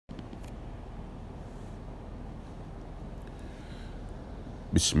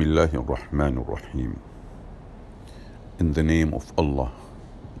Bismillahir Rahmanir Rahim. In the name of Allah,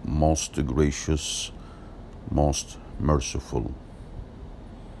 most gracious, most merciful.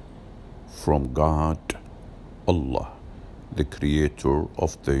 From God, Allah, the creator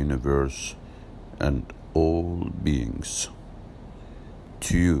of the universe and all beings.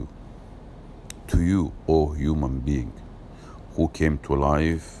 To you, O human being, who came to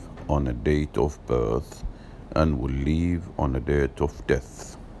life on a date of birth and will leave on a date of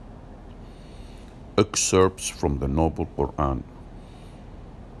death. Excerpts from the Noble Quran.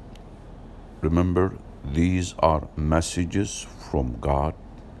 Remember, these are messages from God,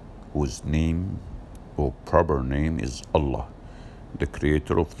 whose name or proper name is Allah, the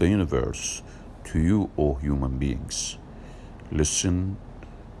creator of the universe, to you, O human beings. Listen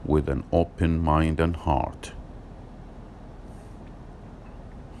with an open mind and heart.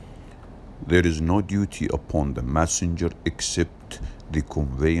 There is no duty upon the messenger except the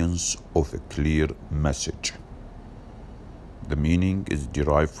conveyance of a clear message. The meaning is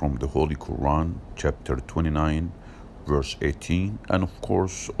derived from the Holy Quran, chapter 29, verse 18, and of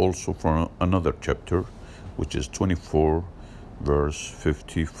course also from another chapter, which is 24, verse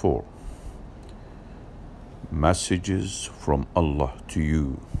 54. Messages from Allah to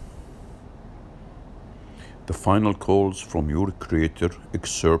you. The final calls from your Creator,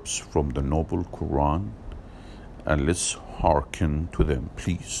 excerpts from the Noble Quran, and let's hearken to them,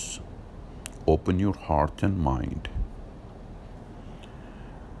 please. Open your heart and mind.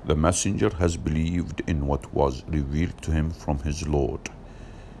 The messenger has believed in what was revealed to him from his Lord,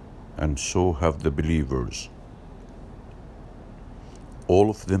 and so have the believers. All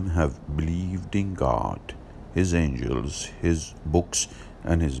of them have believed in God, His angels, His books,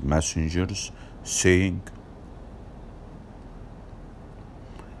 and His messengers, saying,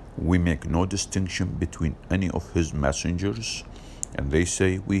 "We make no distinction between any of His messengers," and they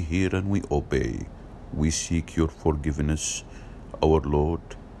say, "We hear and we obey. We seek your forgiveness, our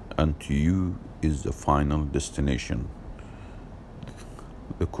Lord, and to you is the final destination."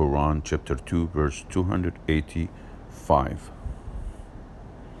 The Quran, chapter 2, verse 285.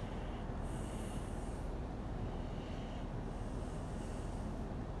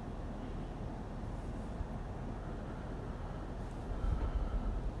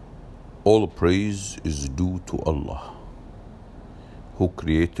 All praise is due to Allah, who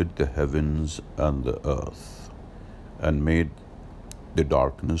created the heavens and the earth, and made the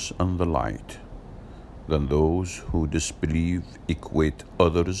darkness and the light. Then those who disbelieve equate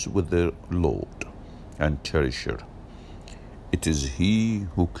others with their Lord and cherisher. It is He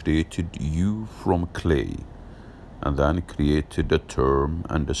who created you from clay, and then created a term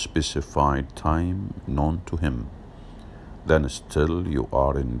and a specified time known to Him. Then still you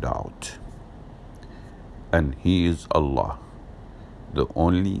are in doubt. And He is Allah, the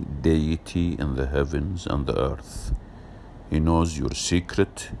only deity in the heavens and the earth. He knows your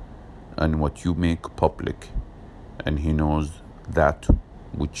secret and what you make public, and He knows that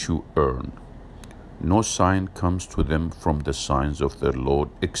which you earn. No sign comes to them from the signs of their Lord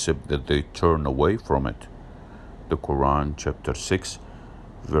except that they turn away from it. The Quran, chapter 6,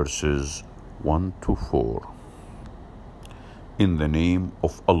 verses 1 to 4. In the name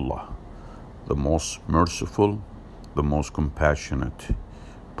of Allah, the most merciful, the most compassionate.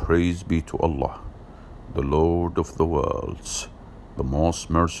 Praise be to Allah, the Lord of the worlds, the most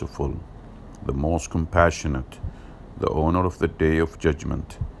merciful, the most compassionate, the owner of the day of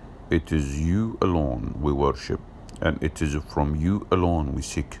judgment. It is you alone we worship, and it is from you alone we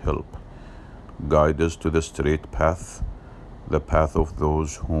seek help. Guide us to the straight path, the path of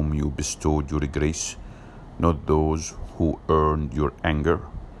those whom you bestowed your grace, not those who earned your anger,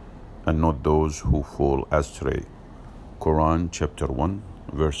 and not those who fall astray. Quran chapter 1,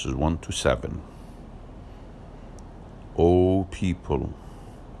 verses 1 to 7. O people,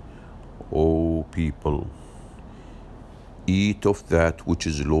 eat of that which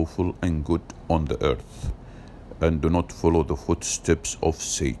is lawful and good on the earth, and do not follow the footsteps of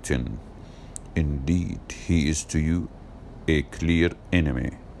Satan. Indeed, he is to you a clear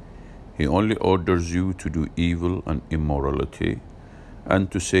enemy. He only orders you to do evil and immorality, and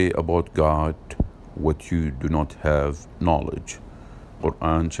to say about God what you do not have knowledge.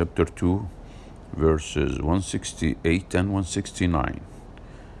 Quran chapter 2, verses 168 and 169.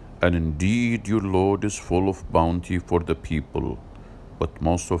 And indeed your Lord is full of bounty for the people, but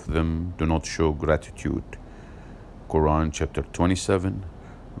most of them do not show gratitude. Quran chapter 27,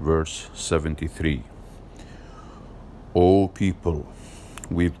 verse 73. O people,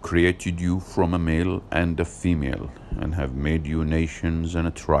 we've created you from a male and a female, and have made you nations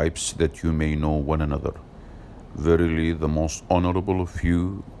and tribes that you may know one another. Verily, the most honorable of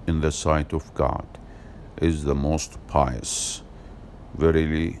you in the sight of God is the most pious.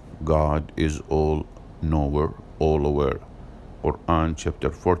 Verily, God is all knower, all aware. Quran chapter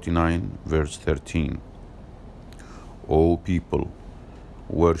 49, verse 13. O people,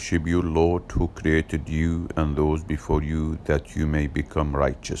 worship your Lord who created you and those before you, that you may become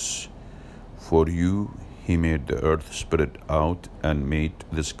righteous. For you he made the earth spread out and made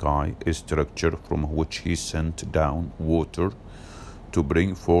the sky a structure from which he sent down water to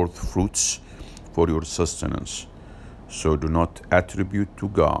bring forth fruits for your sustenance. So do not attribute to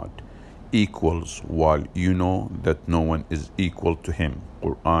God equals while you know that no one is equal to him.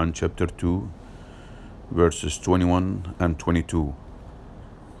 Quran chapter 2, verses 21 and 22.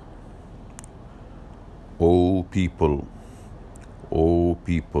 O people,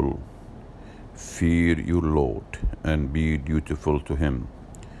 fear your Lord and be dutiful to him.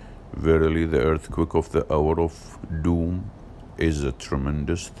 Verily, the earthquake of the hour of doom is a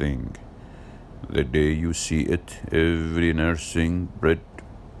tremendous thing. The day you see it, every nursing bread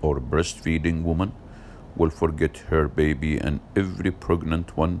or breastfeeding woman will forget her baby, and every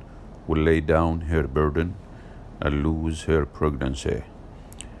pregnant one will lay down her burden and lose her pregnancy.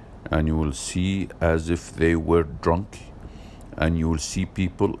 And you will see as if they were drunk, and you will see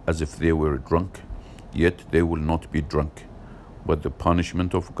people as if they were drunk, yet they will not be drunk. But the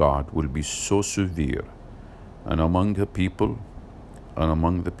punishment of God will be so severe. And among the people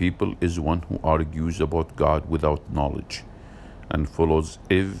is one who argues about God without knowledge, and follows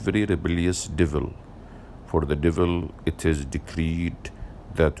every rebellious devil. For the devil it is decreed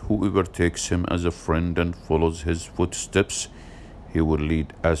that whoever takes him as a friend and follows his footsteps, he will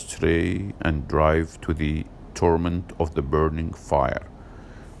lead astray and drive to the torment of the burning fire.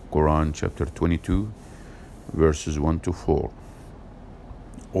 Quran chapter 22, verses 1 to 4.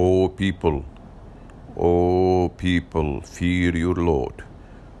 O people, fear your Lord,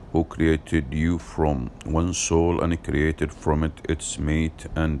 who created you from one soul and created from it its mate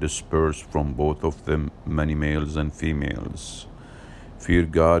and dispersed from both of them many males and females. Fear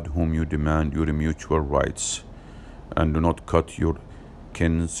God, whom you demand your mutual rights, and do not cut your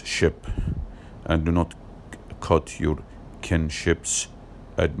kinship, and do not cut your kinships.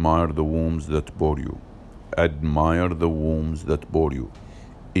 Admire the wombs that bore you. Admire the wombs that bore you.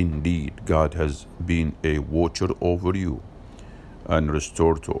 Indeed, God has been a watcher over you, and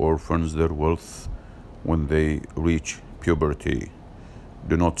restore to orphans their wealth when they reach puberty.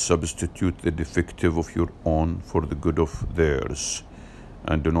 Do not substitute the defective of your own for the good of theirs,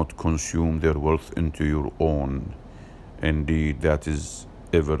 and do not consume their wealth into your own. Indeed, that is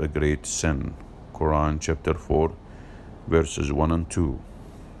ever a great sin. Quran chapter 4, verses 1 and 2.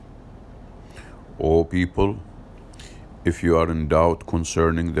 O people, if you are in doubt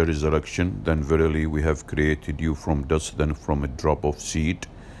concerning the resurrection, then verily we have created you from dust, then from a drop of seed,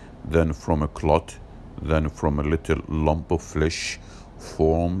 then from a clot, then from a little lump of flesh,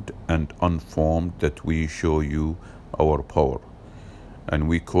 formed and unformed, that we show you our power. And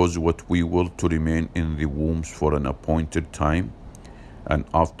we cause what we will to remain in the wombs for an appointed time, and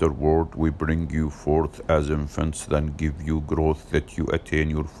afterward we bring you forth as infants, then give you growth that you attain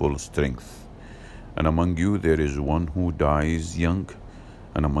your full strength. And among you there is one who dies young,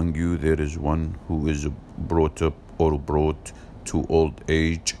 and among you there is one who is brought up or brought to old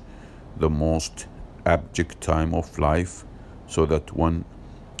age, the most abject time of life, so that one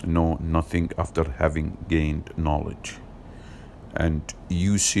know nothing after having gained knowledge. And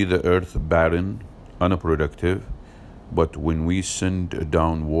you see the earth barren, unproductive, but when we send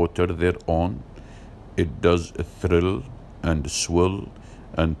down water thereon, it does thrill and swell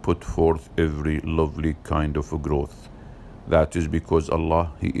and put forth every lovely kind of a growth. That is because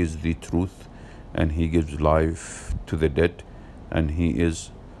Allah, He is the truth, and He gives life to the dead, and He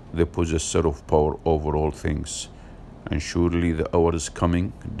is the possessor of power over all things. And surely the hour is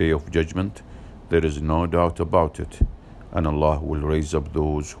coming, day of judgment, there is no doubt about it. And Allah will raise up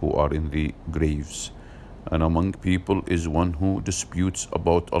those who are in the graves. And among people is one who disputes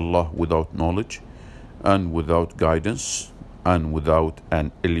about Allah without knowledge, and without guidance, and without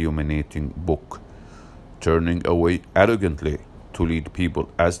an illuminating book, turning away arrogantly to lead people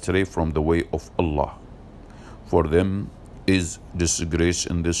astray from the way of Allah. For them is disgrace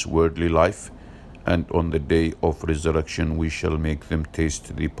in this worldly life, and on the day of resurrection we shall make them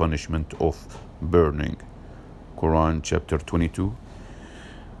taste the punishment of burning. Quran chapter 22,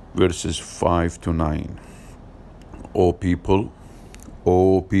 verses 5 to 9. O people,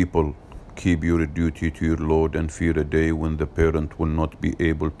 keep your duty to your Lord, and fear a day when the parent will not be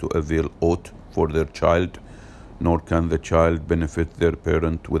able to avail aught for their child, nor can the child benefit their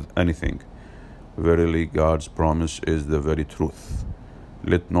parent with anything, Verily God's promise is the very truth.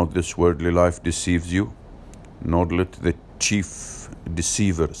 Let not this worldly life deceive you, nor let the chief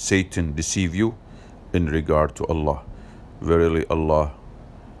deceiver, Satan, deceive you in regard to Allah. Verily Allah,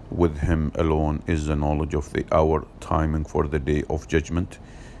 with Him alone is the knowledge of the hour, timing for the day of judgment.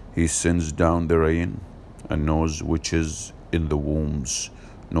 He sends down the rain and knows which is in the wombs.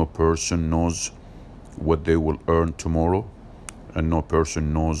 No person knows what they will earn tomorrow, and no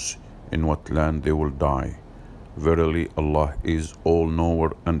person knows in what land they will die. Verily Allah is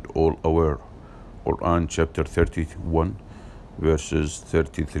all-knower and all-aware. Quran chapter 31 verses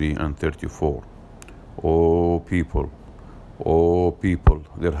 33 and 34. O people,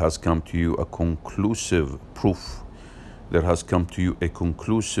 there has come to you a conclusive proof. There has come to you a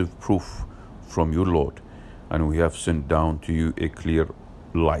conclusive proof from your Lord, and we have sent down to you a clear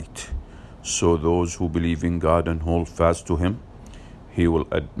light. So those who believe in God and hold fast to Him, He will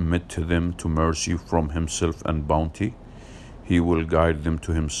admit them to mercy from Himself and bounty. He will guide them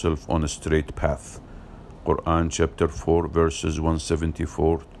to Himself on a straight path. Quran chapter 4 verses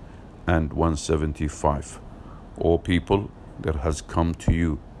 174 and 175. O people, there has come to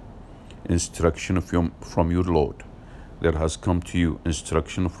you instruction from your Lord. There has come to you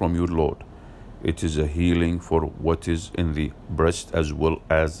instruction from your Lord. It is a healing for what is in the breast, as well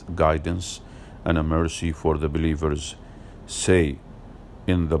as guidance and a mercy for the believers. Say,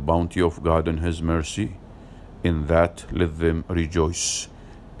 in the bounty of God and His mercy, in that let them rejoice.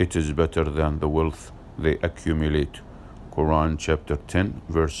 It is better than the wealth they accumulate. Quran chapter 10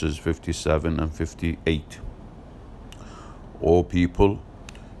 verses 57 and 58. O people,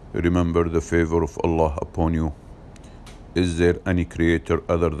 remember the favor of Allah upon you. Is there any creator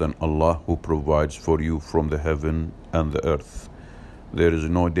other than Allah who provides for you from the heaven and the earth? There is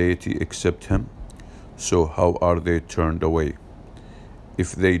no deity except Him. So how are they turned away?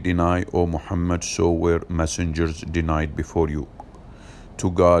 If they deny, O Muhammad, so were messengers denied before you.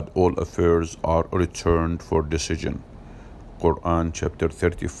 To God all affairs are returned for decision. Quran chapter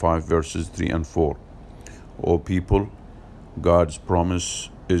 35 verses 3 and 4. O people, God's promise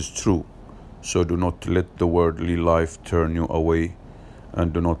is true. So do not let the worldly life turn you away,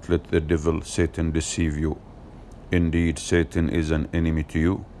 and do not let the devil, Satan, deceive you. Indeed, Satan is an enemy to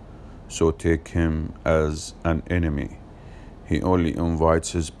you, so take him as an enemy. He only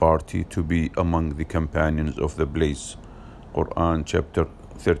invites his party to be among the companions of the blaze. Quran chapter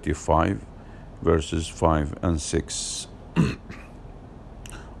 35 verses 5 and 6.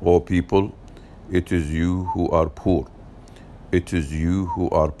 O people, it is you who are poor. It is you who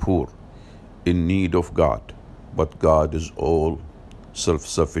are poor, in need of God, but God is all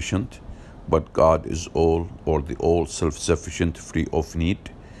self-sufficient. But God is all, or the all self-sufficient, free of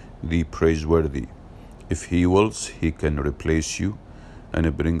need, the praiseworthy. If He wills, He can replace you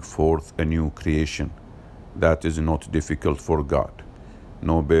and bring forth a new creation. That is not difficult for God.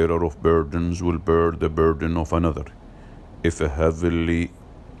 No bearer of burdens will bear the burden of another. If a heavily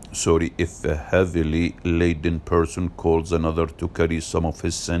laden person calls another to carry some of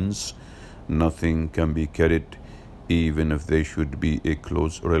his sins, nothing can be carried, even if they should be a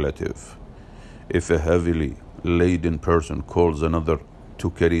close relative. If a heavily laden person calls another to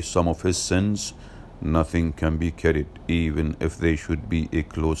carry some of his sins, nothing can be carried, even if they should be a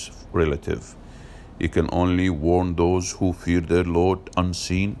close relative. You can only warn those who fear their Lord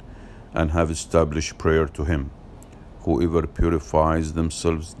unseen and have established prayer to Him. Whoever purifies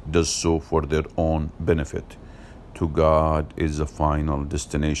themselves does so for their own benefit. To God is the final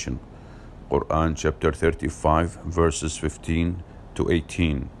destination. Quran chapter 35 verses 15 to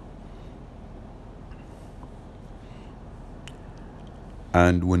 18.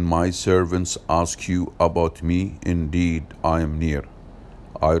 And when my servants ask you about me, indeed I am near.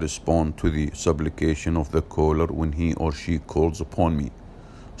 I respond to the supplication of the caller when he or she calls upon me.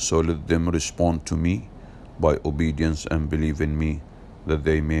 So let them respond to me by obedience and believe in me, that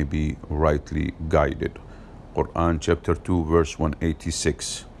they may be rightly guided. Quran chapter 2 verse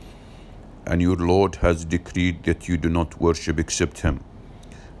 186. And your Lord has decreed that you do not worship except Him,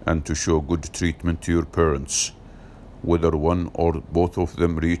 and to show good treatment to your parents, whether one or both of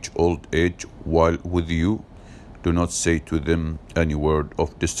them reach old age while with you. Do not say to them any word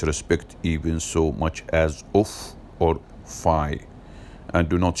of disrespect, even so much as uff or fie, and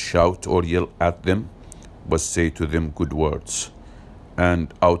do not shout or yell at them, but say to them good words.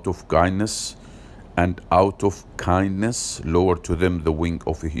 And out of kindness, lower to them the wing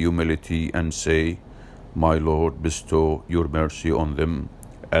of humility, and say, My Lord, bestow your mercy on them,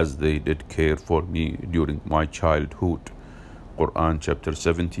 as they did care for me during my childhood. Quran chapter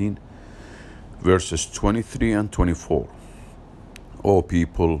 17 verses 23 and 24. O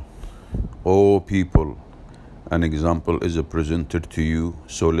people, O people, an example is presented to you,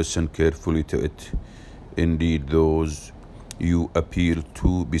 so listen carefully to it. Indeed, those you appeal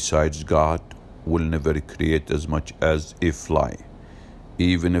to besides God will never create as much as a fly,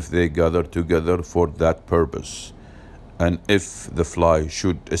 even if they gather together for that purpose. And if the fly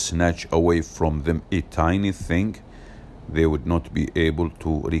should snatch away from them a tiny thing, they would not be able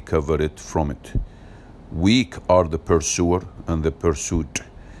to recover it from it. Weak are the pursuer and the pursued.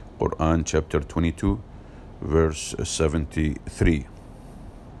 Quran chapter 22, verse 73.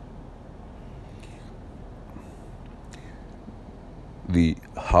 The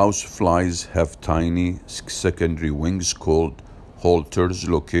house flies have tiny secondary wings called halters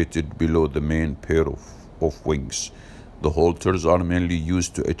located below the main pair of wings. The halters are mainly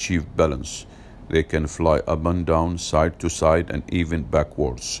used to achieve balance. They can fly up and down, side to side, and even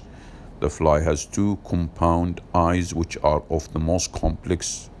backwards. The fly has two compound eyes which are of the most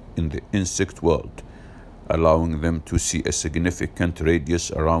complex in the insect world, allowing them to see a significant radius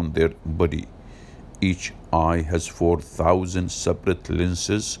around their body. Each eye has 4,000 separate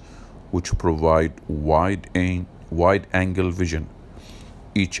lenses which provide wide-angle vision.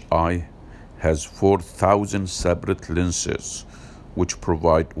 Each eye has 4,000 separate lenses which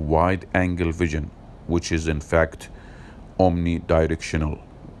provide wide-angle vision, which is in fact omnidirectional.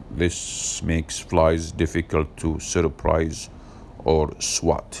 This makes flies difficult to surprise or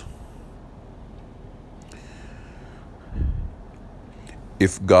swat.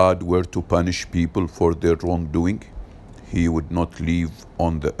 If God were to punish people for their wrongdoing, He would not leave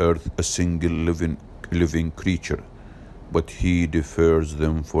on the earth a single living creature, but He defers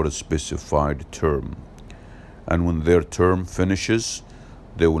them for a specified term. And when their term finishes,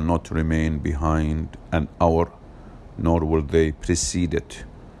 they will not remain behind an hour, nor will they precede it.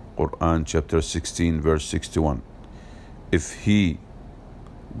 Quran chapter 16, verse 61. If He,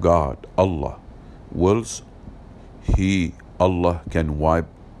 God, Allah, wills, Allah can wipe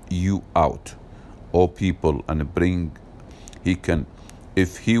you out, O people, and bring,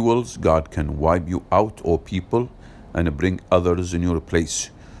 if He wills, God can wipe you out, O people, and bring others in your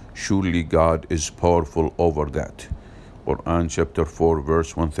place. Surely God is powerful over that. Quran chapter 4,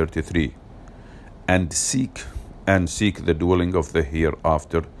 verse 133. And seek the dwelling of the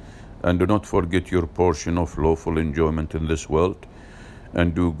hereafter, and do not forget your portion of lawful enjoyment in this world,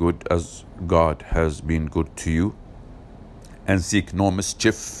 and do good as God has been good to you, and seek no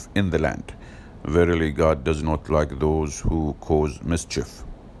mischief in the land. Verily, God does not like those who cause mischief.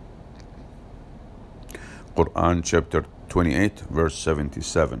 Quran chapter 28, verse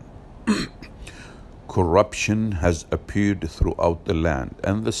 77. Corruption has appeared throughout the land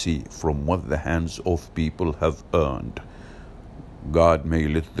and the sea from what the hands of people have earned. God may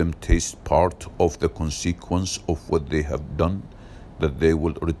let them taste part of the consequence of what they have done, that they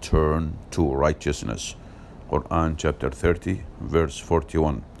will return to righteousness. Quran chapter 30, verse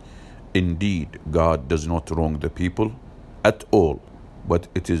 41. Indeed, God does not wrong the people at all, but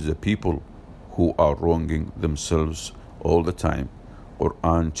it is the people who are wronging themselves all the time.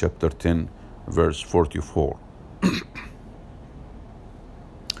 Quran chapter 10, verse 44.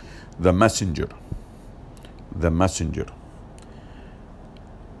 The messenger.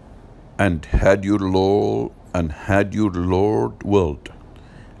 And had your Lord willed,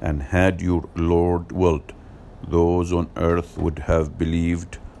 those on earth would have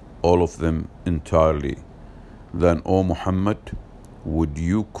believed, all of them entirely. Then, O Muhammad, would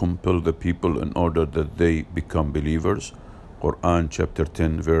you compel the people in order that they become believers? Quran chapter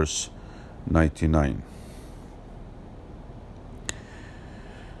 10, verse 99.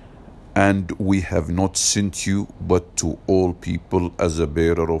 And we have not sent you but to all people as a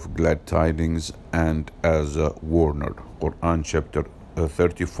bearer of glad tidings and as a warner. Quran chapter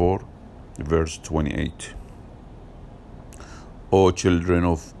 34, verse 28. O children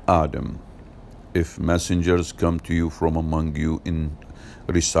of Adam, if messengers come to you from among you in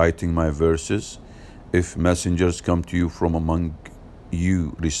reciting my verses,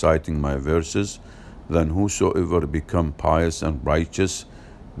 then whosoever become pious and righteous,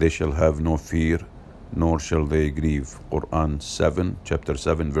 they shall have no fear, nor shall they grieve. Quran chapter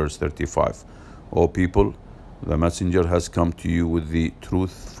 7, verse 35. O people, the messenger has come to you with the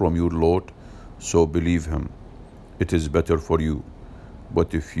truth from your Lord, so believe him. It is better for you.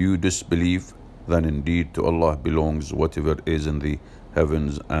 But if you disbelieve, then indeed to Allah belongs whatever is in the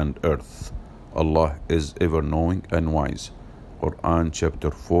heavens and earth. Allah is ever knowing and wise. Quran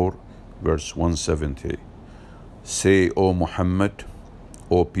chapter 4, verse 170. Say, O Muhammad,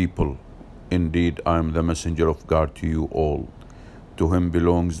 O people, indeed I am the messenger of God to you all. To him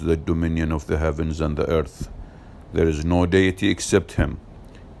belongs the dominion of the heavens and the earth. There is no deity except him.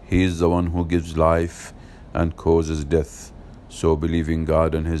 He is the one who gives life and causes death. So believe in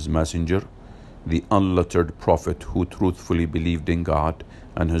God and His Messenger, the unlettered Prophet who truthfully believed in God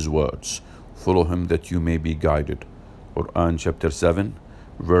and His words. Follow him that you may be guided. Quran chapter 7,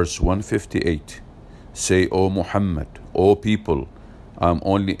 verse 158. Say, O Muhammad, O people, I am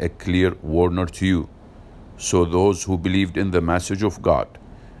only a clear warner to you. So those who believed in the message of God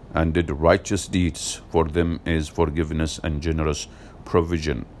and did righteous deeds, for them is forgiveness and generous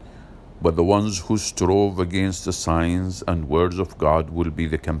provision. But the ones who strove against the signs and words of God will be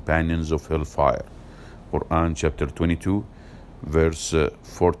the companions of hellfire. Quran chapter 22, verse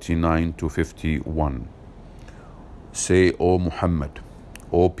 49 to 51. Say, O Muhammad,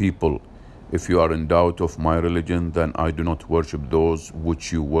 O people, if you are in doubt of my religion, then I do not worship those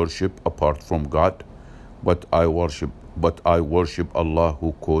which you worship apart from God, but I worship Allah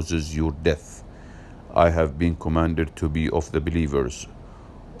who causes your death. I have been commanded to be of the believers.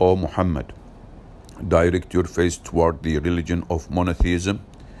 O Muhammad, direct your face toward the religion of monotheism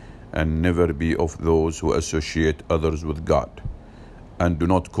and never be of those who associate others with God. And do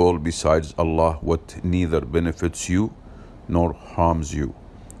not call besides Allah what neither benefits you nor harms you.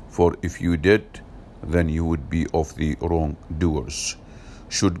 For if you did, then you would be of the wrongdoers.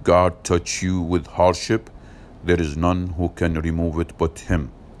 Should God touch you with hardship, there is none who can remove it but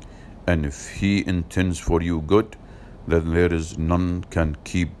Him. And if He intends for you good, then there is none can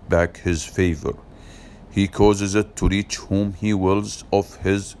keep back His favor. He causes it to reach whom He wills of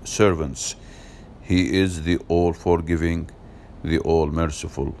His servants. He is the all-forgiving, the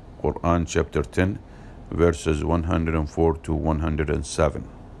all-merciful. Quran chapter 10, verses 104 to 107.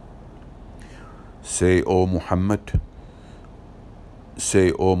 Say, O Muhammad,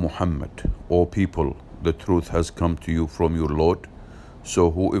 O people, the truth has come to you from your Lord.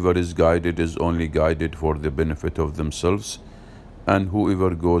 So whoever is guided is only guided for the benefit of themselves, and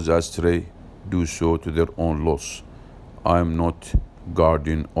whoever goes astray, do so to their own loss. I am not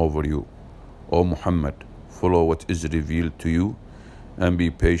guardian over you. O Muhammad, follow what is revealed to you, and be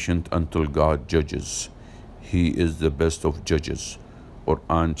patient until God judges. He is the best of judges.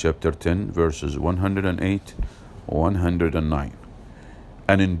 Quran chapter 10, verses 108, 109.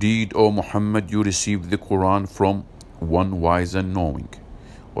 And indeed, O Muhammad, you received the Quran from one wise and knowing.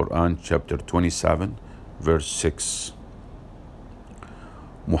 Quran chapter 27, verse 6.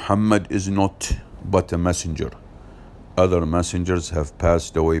 Muhammad is not but a messenger. Other messengers have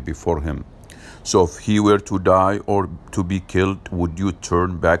passed away before him. So if he were to die or to be killed, would you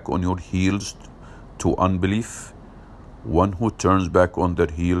turn back on your heels to unbelief? One who turns back on their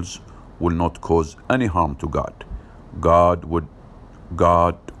heels will not cause any harm to God. God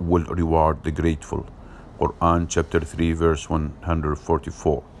will reward the grateful. Quran chapter 3, verse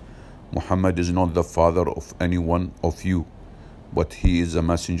 144. Muhammad is not the father of any one of you, but he is a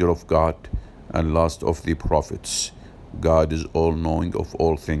messenger of God and last of the prophets. God is all-knowing of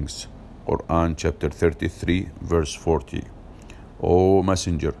all things. Quran chapter 33, verse 40. O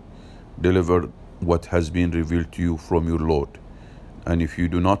messenger, deliver what has been revealed to you from your Lord, and if you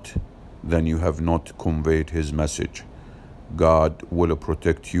do not, then you have not conveyed His message. God will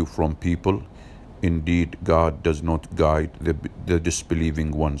protect you from people. Indeed, God does not guide the disbelieving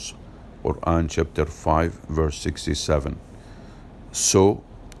ones. Quran chapter 5, verse 67. So,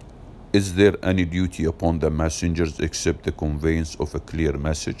 is there any duty upon the messengers except the conveyance of a clear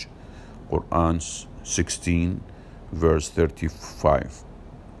message? Quran 16, verse 35.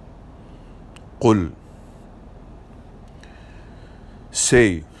 Qul,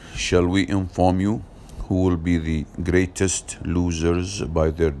 say, shall we inform you who will be the greatest losers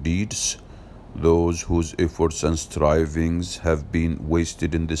by their deeds? Those whose efforts and strivings have been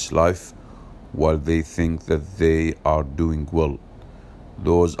wasted in this life, while they think that they are doing well.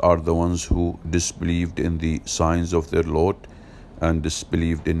 Those are the ones who disbelieved in the signs of their Lord and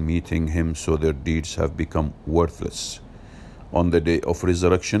disbelieved in meeting Him, so their deeds have become worthless. On the day of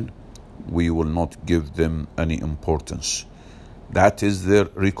resurrection, we will not give them any importance. That is their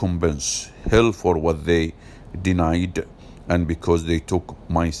recompense, hell for what they denied, and because they took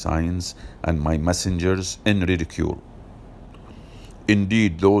my signs and my messengers in ridicule.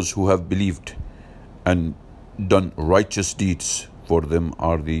 Indeed, those who have believed and done righteous deeds, for them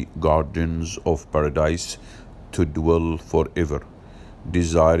are the guardians of paradise to dwell forever,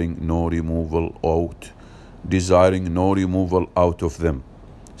 desiring no removal out of them.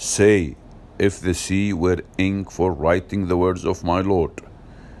 Say, if the sea were ink for writing the words of my Lord,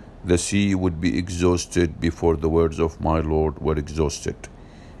 the sea would be exhausted before the words of my Lord were exhausted,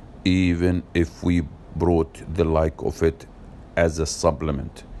 even if we brought the like of it as a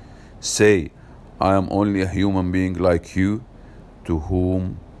supplement. Say, I am only a human being like you, to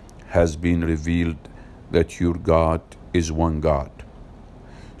whom has been revealed that your God is one God.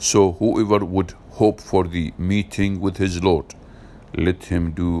 So whoever would hope for the meeting with his Lord, let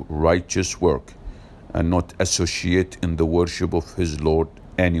him do righteous work and not associate in the worship of his Lord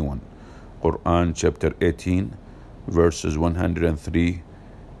anyone. Quran chapter 18 verses 103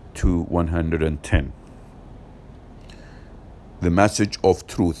 to 110. The message of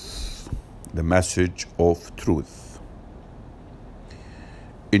truth. The message of truth.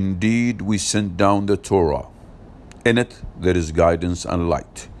 Indeed, we sent down the Torah. In it there is guidance and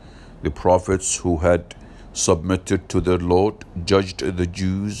light. The prophets who had submitted to their Lord judged the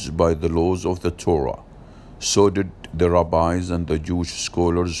Jews by the laws of the Torah. So did the rabbis and the Jewish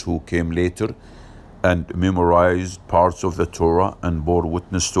scholars who came later and memorized parts of the Torah and bore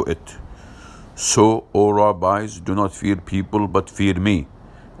witness to it. So, O rabbis, do not fear people but fear me,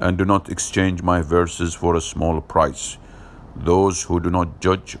 and do not exchange my verses for a small price. Those who do not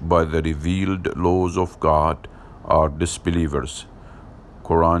judge by the revealed laws of God are disbelievers.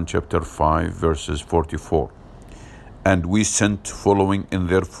 Quran chapter 5 verses 44. And we sent following in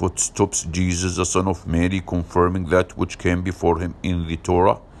their footsteps Jesus the son of Mary, confirming that which came before him in the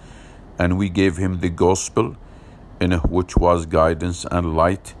Torah, and we gave him the gospel, in which was guidance and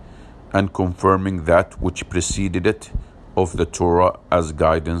light, and confirming that which preceded it of the Torah as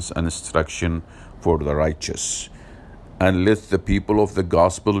guidance and instruction for the righteous. And let the people of the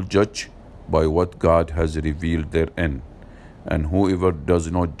gospel judge by what God has revealed therein. And whoever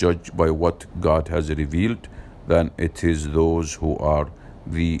does not judge by what God has revealed, then it is those who are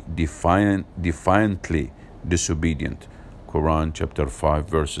the defiantly disobedient. Quran chapter 5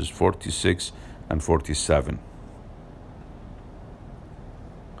 verses 46 and 47.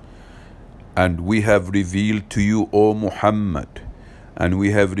 And we have revealed to you, O Muhammad,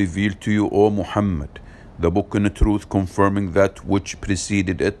 the book in truth, confirming that which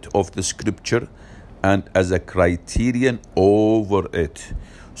preceded it of the scripture, and as a criterion over it.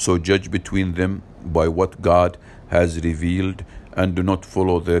 So judge between them by what God has revealed, and do not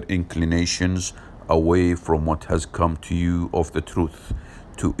follow their inclinations away from what has come to you of the truth.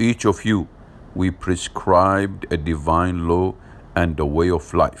 To each of you we prescribed a divine law and a way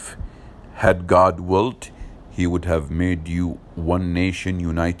of life. Had God willed, he would have made you one nation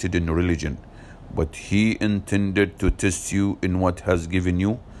united in religion, but he intended to test you in what has given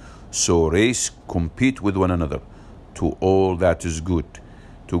you. So race, compete with one another to all that is good.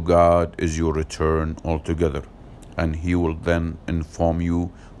 To God is your return altogether, and he will then inform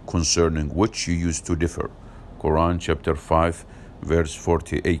you concerning which you used to differ. Quran chapter 5 verse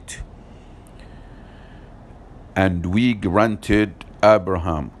 48. And we granted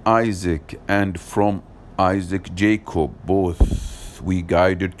Abraham, Isaac, and from Isaac Jacob, both we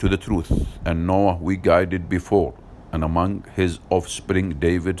guided to the truth, and Noah we guided before, and among his offspring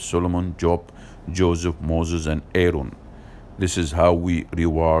David, Solomon, Job, Joseph, Moses, and Aaron. This is how we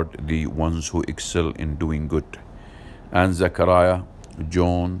reward the ones who excel in doing good. And Zechariah,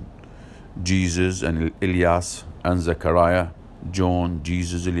 John, Jesus, and Elias, and Zechariah, John,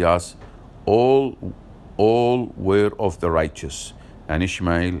 Jesus, Elias, all were of the righteous, and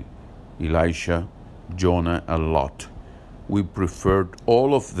Ishmael, Elisha, Jonah, and Lot. We preferred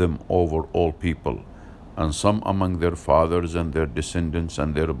all of them over all people, and some among their fathers and their descendants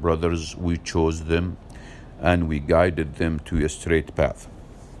and their brothers we chose them, and we guided them to a straight path.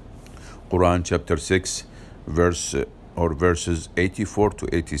 Quran chapter 6 verses 84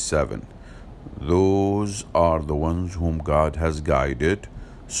 to 87. Those are the ones whom God has guided.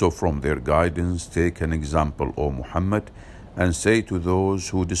 So from their guidance take an example, O Muhammad, and say to those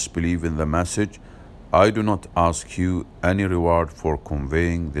who disbelieve in the message, I do not ask you any reward for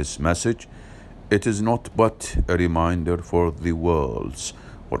conveying this message. It is not but a reminder for the worlds.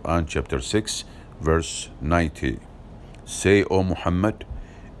 Quran chapter 6 verse 90. Say, O Muhammad,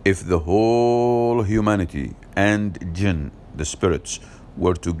 if the whole humanity and jinn, the spirits,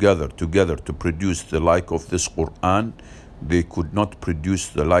 were together to produce the like of this Quran, they could not produce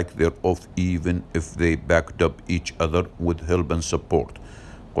the like thereof, even if they backed up each other with help and support.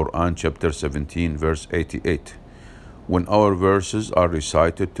 Quran chapter 17 verse 88. When our verses are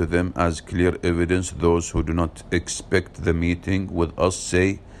recited to them as clear evidence, those who do not expect the meeting with us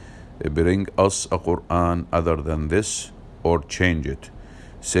say, bring us a Quran other than this, or change it.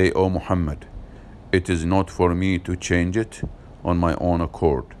 Say, O Muhammad, it is not for me to change it on my own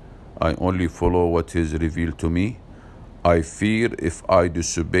accord. I only follow what is revealed to me. I fear if I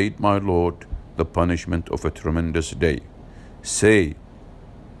disobeyed my Lord, the punishment of a tremendous day. Say,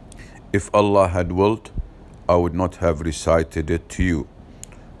 if Allah had willed, I would not have recited it to you,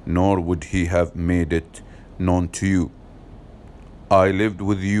 nor would he have made it known to you. I lived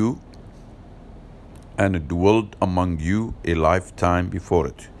with you and dwelt among you a lifetime before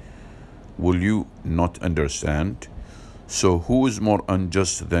it. Will you not understand? So who is more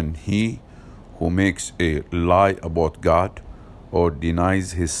unjust than he who makes a lie about God or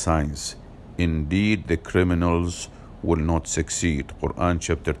denies his signs? Indeed, the criminals will not succeed. Quran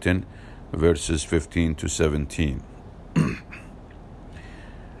chapter 10, verses 15 to 17.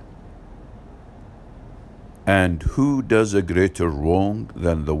 And who does a greater wrong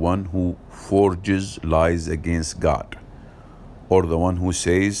than the one who forges lies against God, or the one who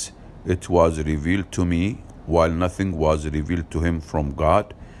says, "It was revealed to me," while nothing was revealed to him from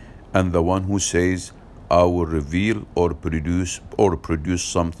God, and the one who says, "I will reveal or produce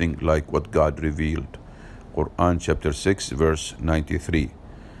something like what God revealed." Quran chapter 6, verse 93.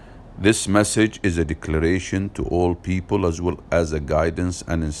 This message is a declaration to all people as well as a guidance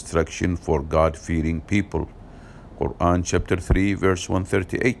and instruction for God-fearing people. Quran chapter 3, verse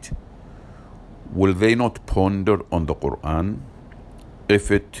 138. Will they not ponder on the Quran?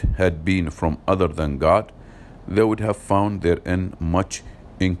 If it had been from other than God, they would have found therein much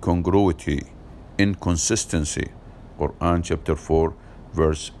incongruity, inconsistency. Quran chapter 4,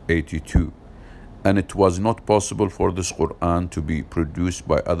 verse 82. And it was not possible for this Quran to be produced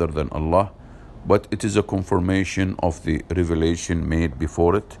by other than Allah, but it is a confirmation of the revelation made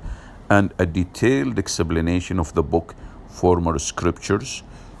before it and a detailed explanation of the book, former scriptures.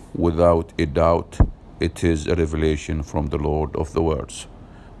 Without a doubt, it is a revelation from the Lord of the worlds.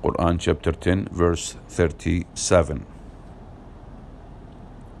 Quran chapter 10, verse 37.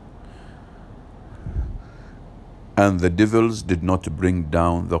 And the devils did not bring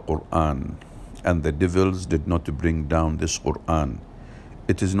down the Quran. And the devils did not bring down this Quran.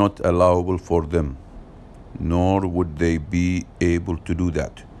 It is not allowable for them, nor would they be able to do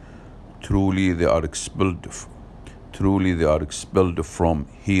that. Truly they are expelled from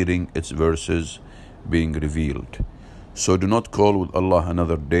hearing its verses being revealed. So do not call with Allah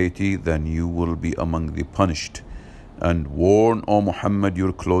another deity, then you will be among the punished. And warn, O Muhammad,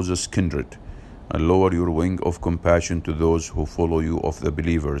 your closest kindred, and lower your wing of compassion to those who follow you of the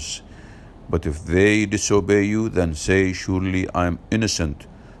believers. But if they disobey you, then say, surely I am innocent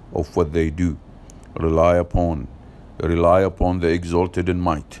of what they do. Rely upon the exalted in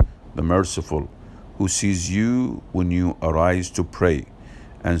might, the merciful, who sees you when you arise to pray,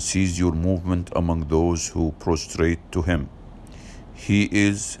 and sees your movement among those who prostrate to him. He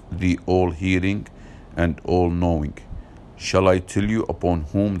is the all-hearing and all-knowing. Shall I tell you upon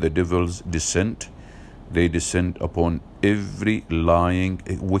whom the devils descend? They descend upon every lying,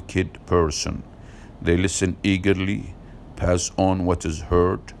 wicked person. They listen eagerly, pass on what is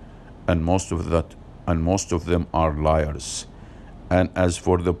heard, and most of them are liars. And as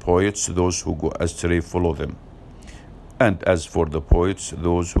for the poets, those who go astray follow them.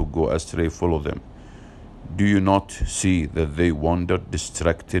 Do you not see that they wander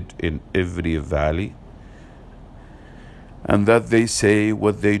distracted in every valley, and that they say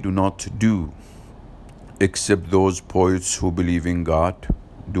what they do not do? Except those poets who believe in God,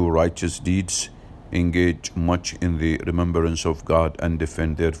 do righteous deeds, engage much in the remembrance of God, and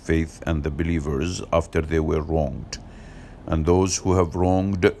defend their faith and the believers after they were wronged. And those who have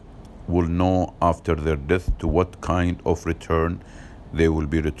wronged will know after their death to what kind of return they will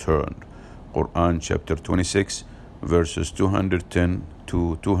be returned. Quran chapter 26, verses 210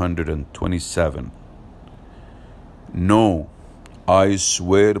 to 227. No, I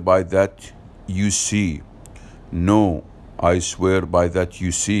swear by that you see. No, I swear by that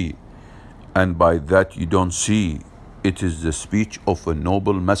you see, and by that you don't see. It is the speech of a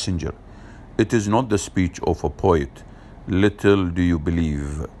noble messenger. It is not the speech of a poet. Little do you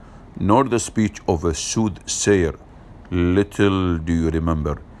believe, nor the speech of a soothsayer. Little do you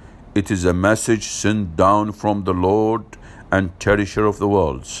remember. It is a message sent down from the Lord and cherisher of the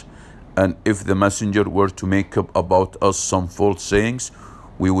worlds. And if the messenger were to make up about us some false sayings,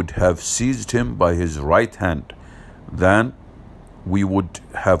 we would have seized him by his right hand. Then we would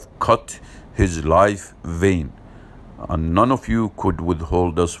have cut his life vain, and none of you could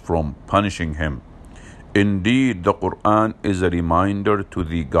withhold us from punishing him. Indeed, the Quran is a reminder to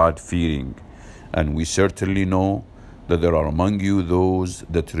the God-fearing, and we certainly know that there are among you those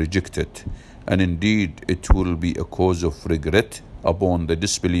that reject it, and indeed it will be a cause of regret upon the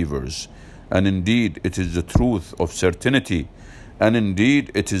disbelievers. And indeed it is the truth of certainty.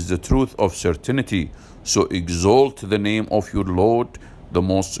 So exalt the name of your Lord, the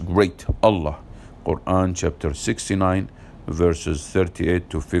most great Allah. Quran chapter 69, verses 38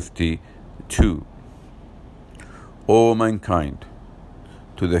 to 52. O mankind,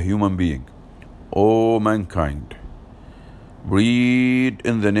 to the human being, O mankind, Read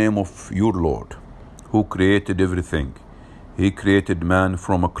in the name of your Lord, who created everything. He created man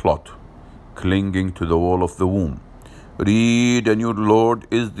from a clot, clinging to the wall of the womb. Read, and your Lord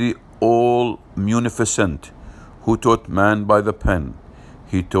is the all-munificent, who taught man by the pen.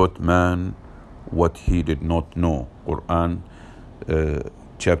 He taught man what he did not know. Quran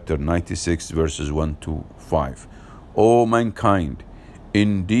chapter 96 verses 1 to 5. O mankind,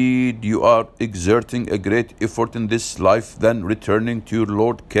 indeed you are exerting a great effort in this life, then returning to your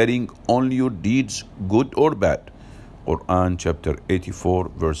Lord carrying only your deeds, good or bad. Quran chapter 84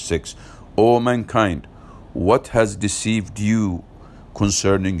 verse 6. O mankind, what has deceived you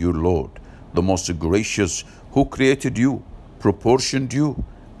concerning your Lord, the most gracious, who created you, proportioned you,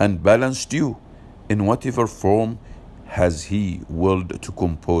 and balanced you? In whatever form has He willed to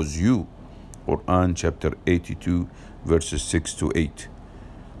compose you? Quran chapter 82 verses 6 to 8.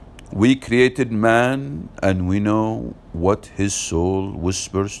 We created man, and we know what his soul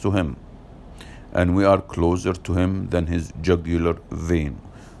whispers to him, and we are closer to him than his jugular vein.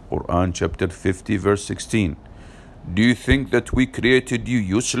 Quran chapter 50 verse 16. Do you think that we created you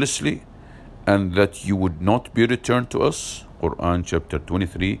uselessly, and that you would not be returned to us? Quran chapter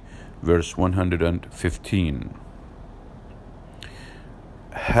 23 verse 115.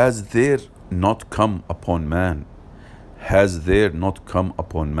 Has there not come upon man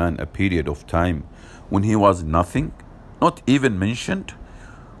a period of time when he was nothing, not even mentioned?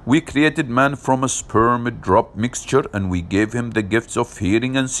 We created man from a sperm drop mixture, and we gave him the gifts of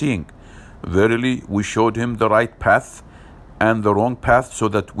hearing and seeing. Verily, we showed him the right path and the wrong path, so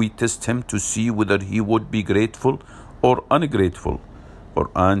that we test him to see whether he would be grateful or ungrateful.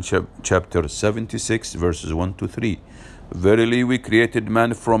 Quran chapter 76 verses 1 to 3. Verily, we created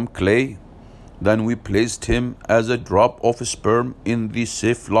man from clay, then we placed him as a drop of sperm in a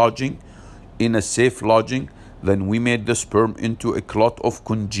safe lodging. Then we made the sperm into a clot of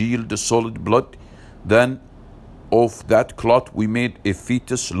congealed solid blood. Then of that clot we made a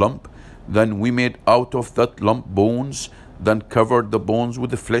fetus lump. Then we made out of that lump bones, then covered the bones with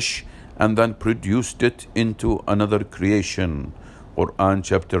the flesh, and then produced it into another creation. Quran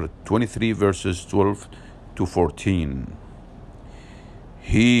chapter 23 verses 12 to 14.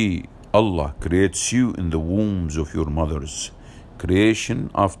 He, Allah, creates you in the wombs of your mothers, creation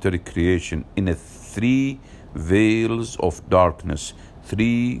after creation, in a three veils of darkness,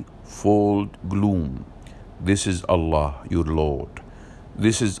 threefold gloom. This is Allah, your Lord.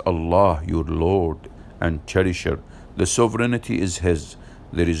 This is Allah, your Lord and Cherisher. The sovereignty is His.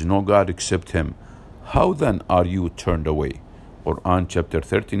 There is no God except Him. How then are you turned away? Quran chapter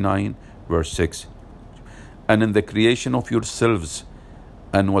 39, verse 6. And in the creation of yourselves,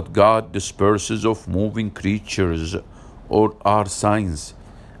 and what God disperses of moving creatures or are signs.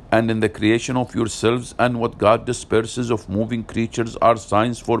 And in the creation of yourselves, and what God disperses of moving creatures are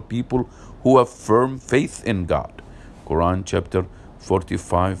signs for people who have firm faith in God. Quran chapter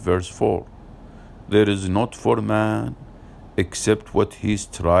 45 verse 4. There is not for man except what he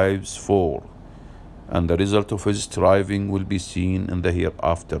strives for, and the result of his striving will be seen in the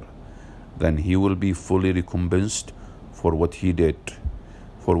hereafter. Then he will be fully recompensed for what he did.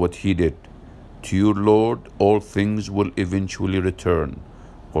 To your Lord all things will eventually return.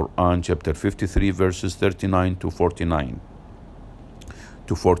 Quran chapter 53 verses 39 to 42,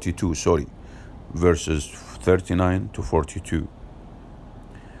 verses 39 to 42.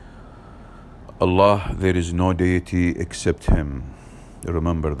 Allah, there is no deity except Him.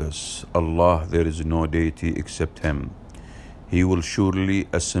 Remember this. Allah, there is no deity except Him. He will surely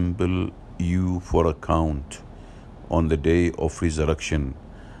assemble you for account on the day of resurrection,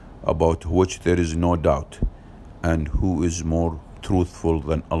 about which there is no doubt. And who is more truthful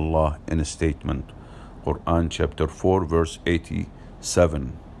than Allah in a statement? Quran chapter 4 verse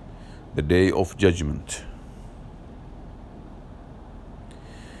 87. The Day of Judgment.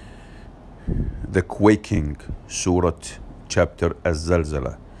 The Quaking, Surah chapter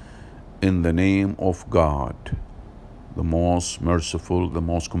Az-Zalzala. In the name of God, the most merciful, the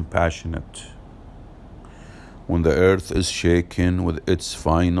most compassionate. When the earth is shaken with its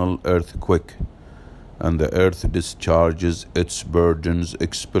final earthquake, and the earth discharges its burdens,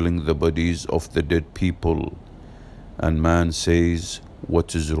 expelling the bodies of the dead people, and man says,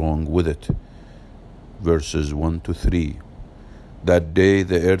 what is wrong with it? Verses 1 to 3. That day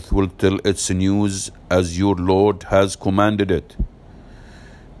the earth will tell its news as your Lord has commanded it.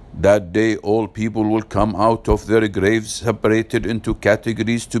 That day all people will come out of their graves separated into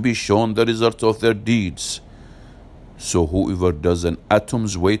categories to be shown the result of their deeds. So whoever does an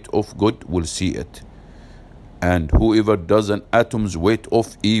atom's weight of good will see it, and whoever does an atom's weight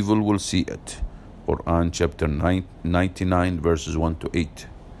of evil will see it. Quran chapter 99 verses 1 to 8.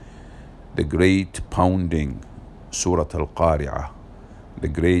 The great pounding, Surah Al-Qari'ah. The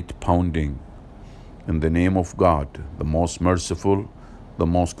great pounding. In the name of God, the most merciful, the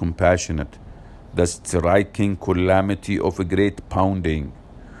most compassionate. The striking calamity of a great pounding.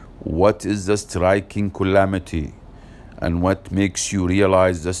 What is the striking calamity? And what makes you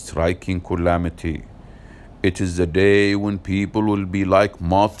realize the striking calamity? It is the day when people will be like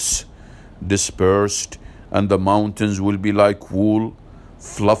moths, dispersed, and the mountains will be like wool,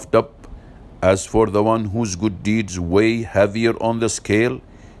 fluffed up. As for the one whose good deeds weigh heavier on the scale,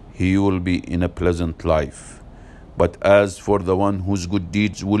 he will be in a pleasant life. But as for the one whose good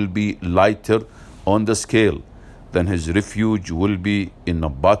deeds will be lighter on the scale, then his refuge will be in a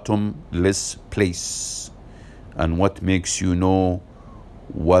bottomless place. And what makes you know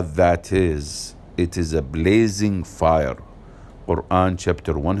what that is? It is a blazing fire. Quran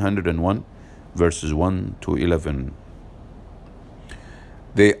chapter 101 verses 1 to 11.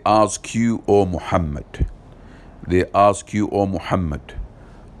 They ask you, O Muhammad,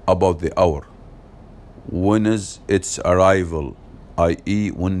 about the hour. When is its arrival,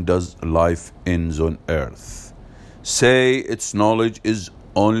 i.e., when does life ends on earth? Say, its knowledge is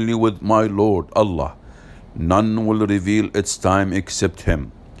only with my Lord Allah. None will reveal its time except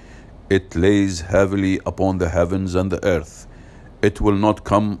Him. It lays heavily upon the heavens and the earth. It will not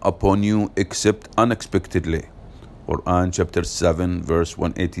come upon you except unexpectedly. Quran chapter 7 verse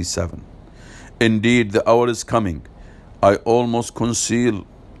 187. Indeed, the hour is coming. I almost conceal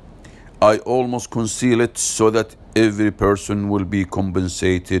it so that every person will be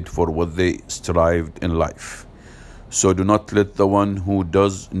compensated for what they strived in life. So do not let the one who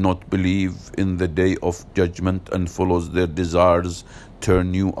does not believe in the day of judgment and follows their desires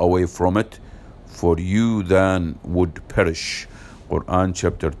turn you away from it, for you then would perish. Quran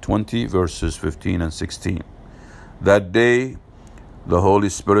chapter 20 verses 15 and 16. That day, the Holy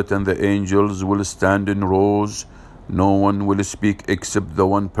Spirit and the angels will stand in rows. No one will speak except the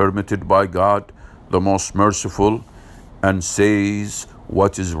one permitted by God, the most merciful, and says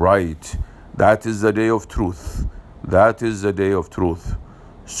what is right. That is the day of truth. That is the day of truth.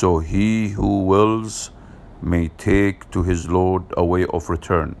 So he who wills may take to his Lord a way of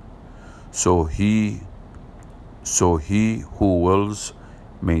return. So he who wills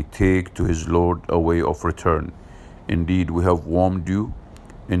may take to his Lord a way of return. Indeed, we have warned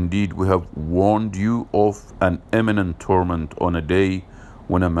you of an imminent torment on a day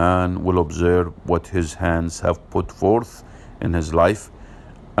when a man will observe what his hands have put forth in his life,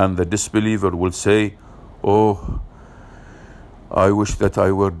 and the disbeliever will say, "Oh, I wish that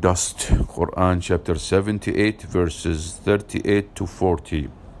I were dust." Quran chapter 78 verses 38 to 40.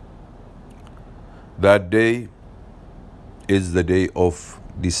 That day is the day of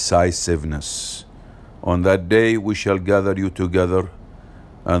decisiveness. On that day we shall gather you together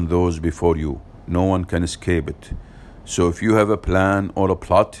and those before you. No one can escape it. So if you have a plan or a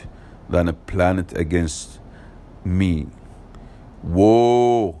plot, then plan it against me.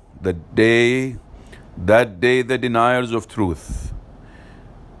 Woe, that day the deniers of truth.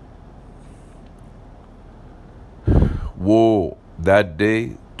 Woe, that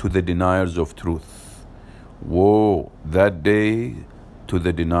day to the deniers of truth. Woe, that day to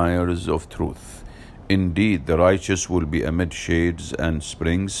the deniers of truth. Indeed, the righteous will be amid shades and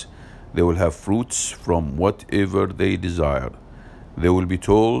springs. They will have fruits from whatever they desire. They will be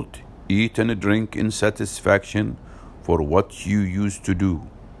told, "Eat and drink in satisfaction for what you used to do.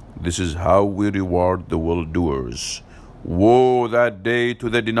 This is how we reward the well-doers." Woe that day to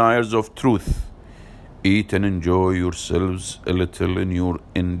the deniers of truth. Eat and enjoy yourselves a little in your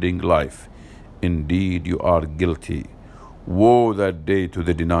ending life. Indeed, you are guilty. Woe that day to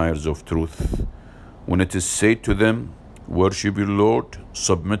the deniers of truth. When it is said to them, "Worship your Lord,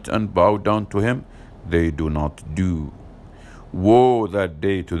 submit and bow down to Him," they do not do. Woe that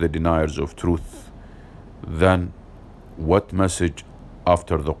day to the deniers of truth. Then what message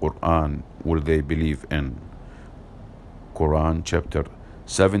after the Quran will they believe in? Quran chapter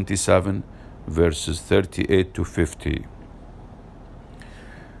 77 verses 38 to 50.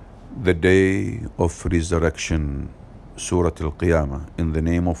 The day of resurrection, Surah Al-Qiyamah, in the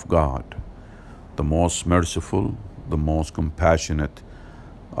name of God, the most merciful, the most compassionate.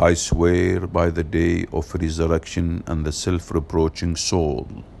 I swear by the day of resurrection and the self-reproaching soul.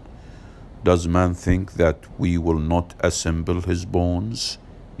 Does man think that we will not assemble his bones?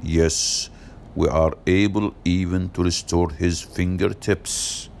 Yes, we are able even to restore his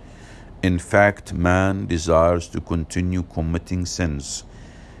fingertips. In fact, man desires to continue committing sins.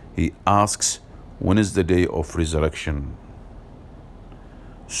 He asks, when is the day of resurrection?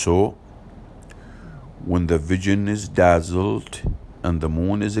 So, when the vision is dazzled and the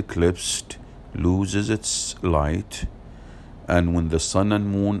moon is eclipsed, loses its light, and when the sun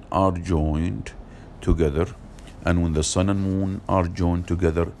and moon are joined together,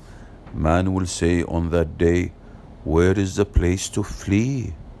 man will say on that day, where is the place to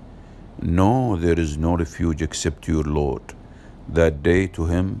flee? No, there is no refuge except your Lord. That day to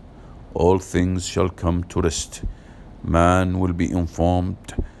him all things shall come to rest. Man will be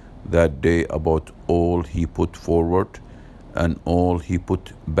informed that day about all he put forward and all he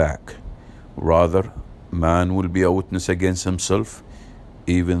put back. Rather, man will be a witness against himself,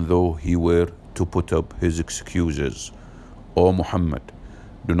 even though he were to put up his excuses. O Muhammad,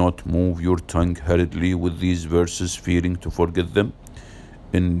 do not move your tongue hurriedly with these verses, fearing to forget them.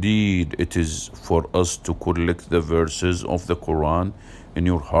 Indeed, it is for us to collect the verses of the Quran in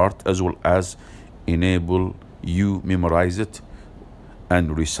your heart, as well as enable you memorize it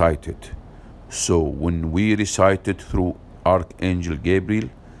and recite it. So when we recite it through Archangel Gabriel,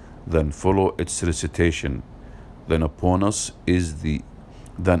 then follow its recitation. Then upon us is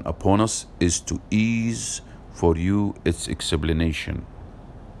to ease for you its explanation.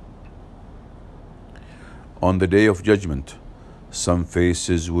 On the day of judgment, some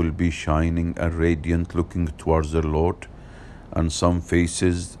faces will be shining and radiant, looking towards their Lord, and some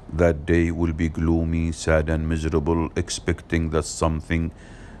faces that day will be gloomy, sad and miserable, expecting that something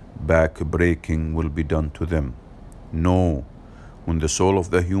back-breaking will be done to them. No, when the soul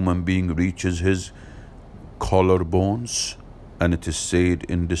of the human being reaches his collarbones, and it is said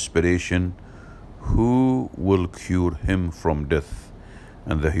in desperation, who will cure him from death?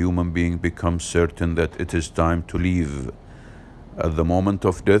 And the human being becomes certain that it is time to leave. At the moment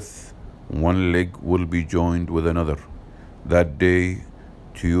of death, one leg will be joined with another. That day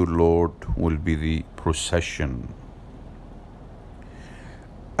to your Lord will be the procession.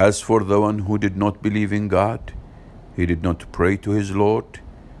 As for the one who did not believe in God, he did not pray to his Lord,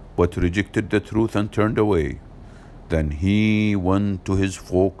 but rejected the truth and turned away. Then he went to his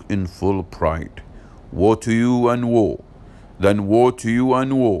folk in full pride. Woe to you and woe! Then woe to you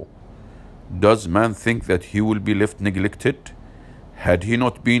and woe! Does man think that he will be left neglected? Had he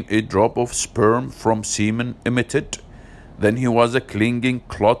not been a drop of sperm from semen emitted? Then he was a clinging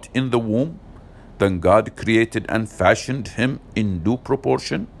clot in the womb. Then God created and fashioned him in due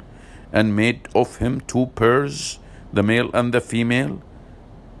proportion, and made of him two pairs, the male and the female.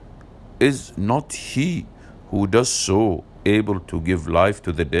 Is not he who does so able to give life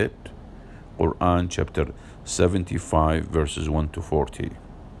to the dead? Quran chapter 75 verses 1 to 40.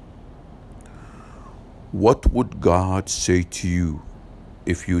 What would God say to you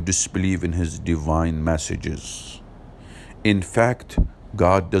if you disbelieve in his divine messages? In fact,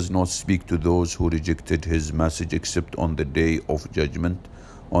 God does not speak to those who rejected his message except on the day of judgment.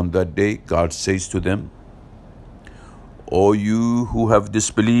 On that day, God says to them, O you who have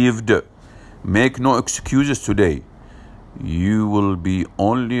disbelieved, make no excuses today. You will be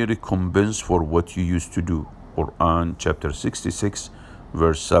only recompensed for what you used to do. Quran chapter 66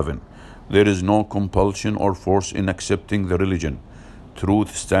 verse 7. There is no compulsion or force in accepting the religion.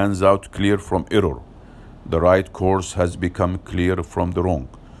 Truth stands out clear from error. The right course has become clear from the wrong.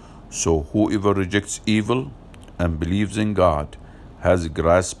 So whoever rejects evil and believes in God has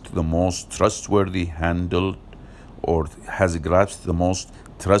grasped the most trustworthy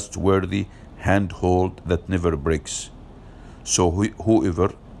handhold that never breaks. So whoever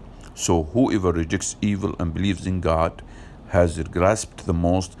rejects evil and believes in God has grasped the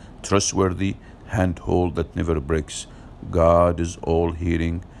most trustworthy handhold that never breaks. God is all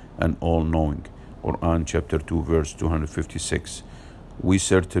hearing and all knowing. Quran chapter 2 verse 256. We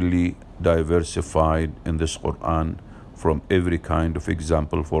certainly diversified in this Quran from every kind of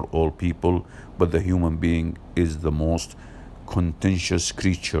example for all people, but the human being is the most contentious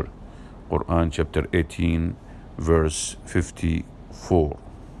creature. Quran chapter 18 verse 54.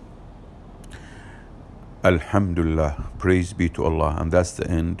 Alhamdulillah, praise be to Allah. And that's the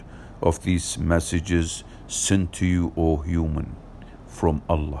end of these messages sent to you, O human, from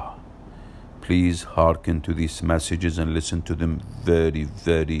Allah. Please hearken to these messages and listen to them very,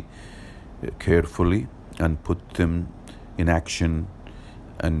 very carefully, and put them in action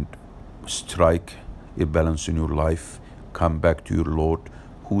and strike a balance in your life. Come back to your Lord,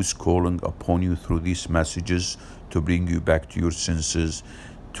 who is calling upon you through these messages to bring you back to your senses,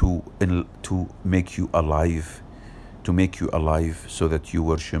 to make you alive, so that you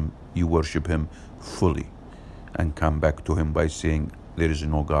worship him fully, and come back to him by saying there is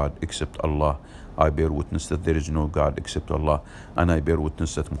no God except Allah. I bear witness that there is no God except Allah, and I bear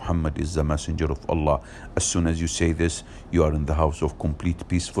witness that Muhammad is the messenger of Allah. As soon as you say this, you are in the house of complete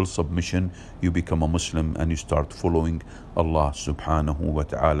peaceful submission. You become a Muslim and you start following Allah subhanahu wa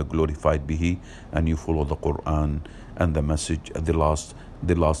ta'ala, glorified be He, and you follow the Quran and the message, the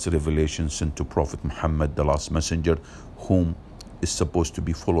last revelation sent to Prophet Muhammad, the last messenger, whom is supposed to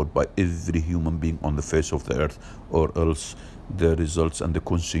be followed by every human being on the face of the earth, or else the results and the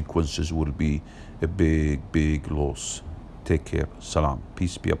consequences will be a big loss. Take care. Salam.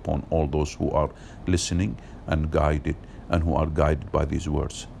 Peace be upon all those who are listening and guided, and who are guided by these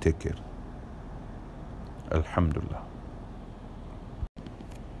words. Take care. Alhamdulillah.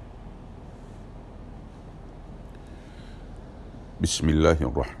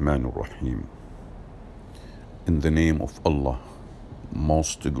 Bismillahir Rahmanir Rahim. In the name of Allah,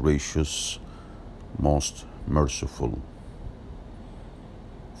 most gracious, most merciful.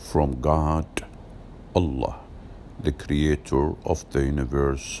 From God, Allah, the creator of the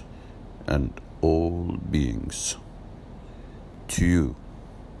universe and all beings. To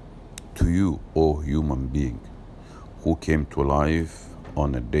you, O human being, who came to life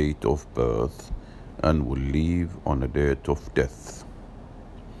on a date of birth and will leave on a date of death.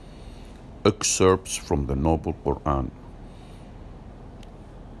 Excerpts from the Noble Quran.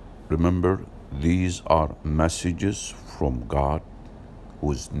 Remember, these are messages from God,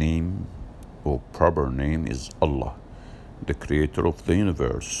 whose name or proper name is Allah, the creator of the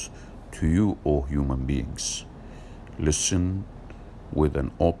universe. To you, O human beings, listen with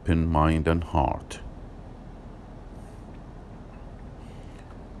an open mind and heart.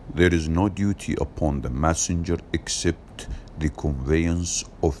 There is no duty upon the messenger except the conveyance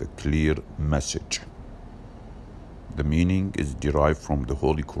of a clear message. The meaning is derived from the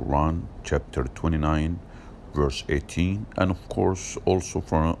Holy Quran, chapter 29, verse 18, and of course also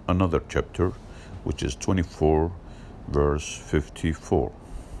from another chapter, which is 24, verse 54.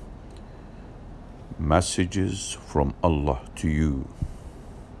 Messages from Allah to you.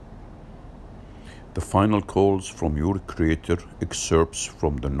 The final calls from your Creator, excerpts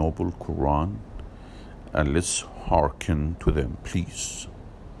from the Noble Quran, and let's hearken to them, please.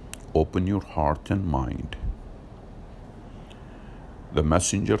 Open your heart and mind. The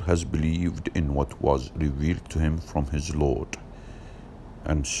messenger has believed in what was revealed to him from his Lord,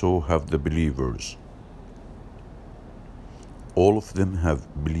 and so have the believers. All of them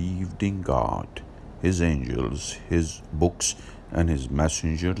have believed in God, His angels, His books, and His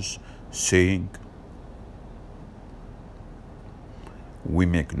messengers, saying, "We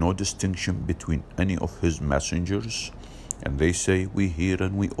make no distinction between any of His messengers," and they say, "We hear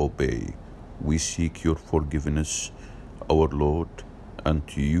and we obey. We seek your forgiveness, our Lord, and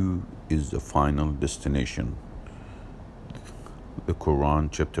to you is the final destination." The Quran,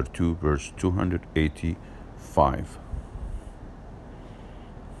 chapter 2, verse 285.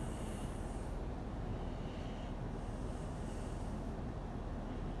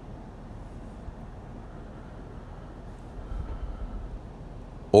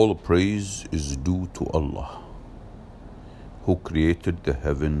 All praise is due to Allah, who created the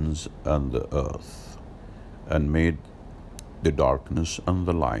heavens and the earth, and made the darkness and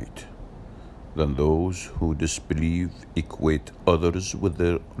the light. Then those who disbelieve equate others with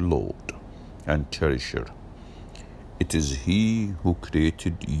their Lord and cherisher. It is He who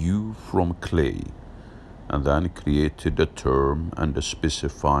created you from clay, and then created a term and a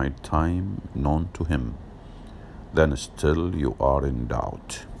specified time known to Him. Then still you are in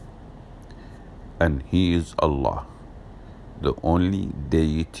doubt. And He is Allah, the only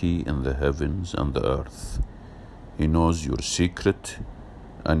deity in the heavens and the earth. He knows your secret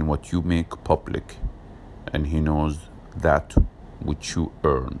and what you make public, and He knows that which you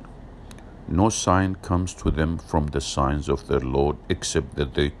earn. No sign comes to them from the signs of their Lord except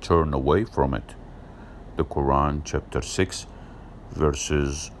that they turn away from it. The Quran, chapter 6,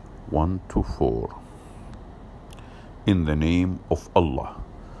 verses 1 to 4. In the name of Allah,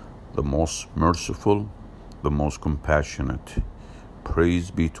 the most merciful, the most compassionate.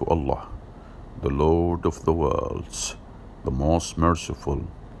 Praise be to Allah, the Lord of the worlds, the most merciful,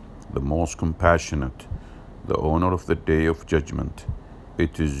 the most compassionate, the owner of the day of judgment.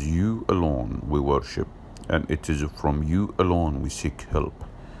 It is you alone we worship, and it is from you alone we seek help.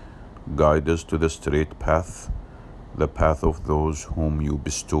 Guide us to the straight path, the path of those whom you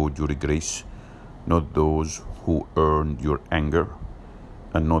bestowed your grace, not those who earned your anger,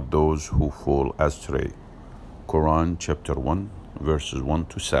 and not those who fall astray. Quran chapter 1, verses 1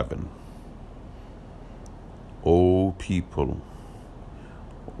 to 7. O people,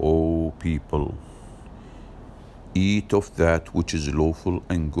 Eat of that which is lawful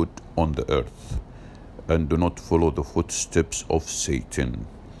and good on the earth, and do not follow the footsteps of Satan.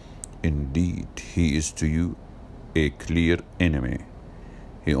 Indeed, he is to you a clear enemy.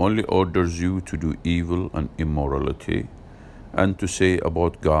 He only orders you to do evil and immorality, and to say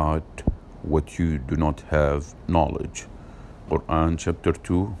about God what you do not have knowledge. Quran chapter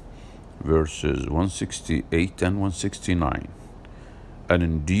 2, verses 168 and 169. And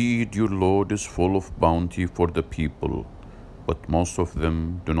indeed your Lord is full of bounty for the people, but most of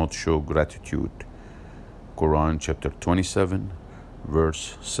them do not show gratitude. Quran chapter 27,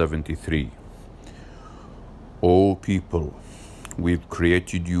 verse 73. O people, we've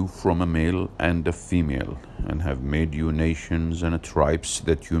created you from a male and a female, and have made you nations and tribes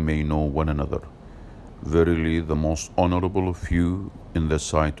that you may know one another. Verily, the most honorable of you in the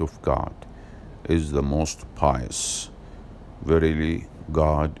sight of God is the most pious. Verily,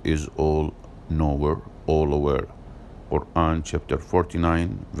 God is all knower, all aware. Quran chapter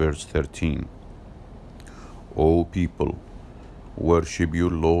 49, verse 13. O people, worship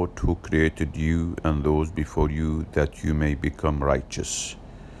your Lord who created you and those before you, that you may become righteous.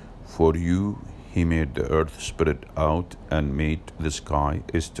 For you he made the earth spread out and made the sky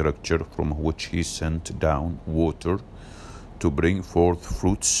a structure from which he sent down water to bring forth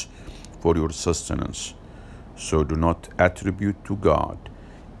fruits for your sustenance. So do not attribute to God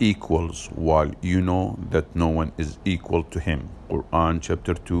equals while you know that no one is equal to him. Quran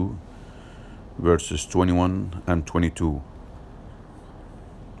chapter 2, verses 21 and 22.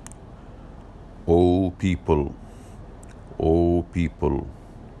 O people,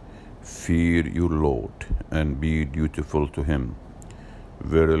 fear your Lord and be dutiful to him.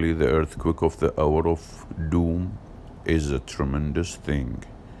 Verily, the earthquake of the hour of doom is a tremendous thing.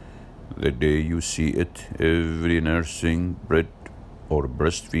 The day you see it, every nursing bread or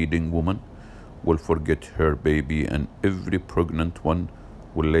breastfeeding woman will forget her baby, and every pregnant one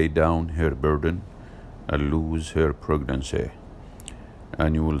will lay down her burden and lose her pregnancy.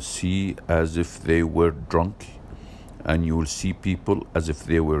 And you will see as if they were drunk, and you will see people as if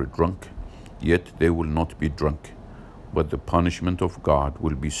they were drunk, yet they will not be drunk. But the punishment of God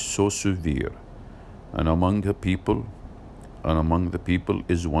will be so severe. And among the people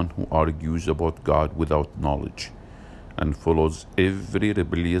is one who argues about God without knowledge, and follows every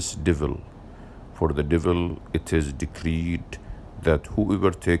rebellious devil. For the devil it is decreed that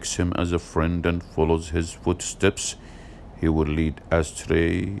whoever takes him as a friend and follows his footsteps, he will lead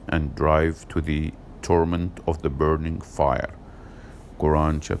astray and drive to the torment of the burning fire.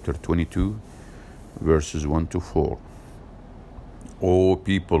 Quran chapter 22, verses 1 to 4. O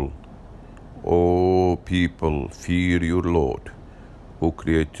people, fear your Lord, who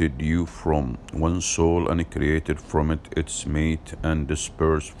created you from one soul and created from it its mate, and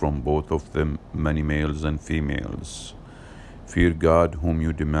dispersed from both of them many males and females. Fear God, whom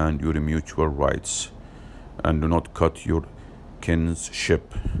you demand your mutual rights, and do not cut your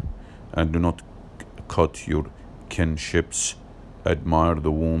kinship, and do not cut your kinships. Admire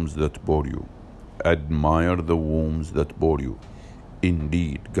the wombs that bore you.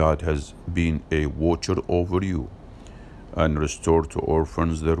 Indeed, God has been a watcher over you, and restore to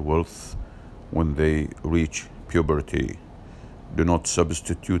orphans their wealth when they reach puberty. Do not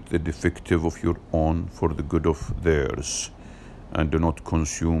substitute the defective of your own for the good of theirs, and do not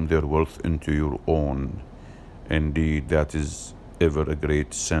consume their wealth into your own. Indeed, that is ever a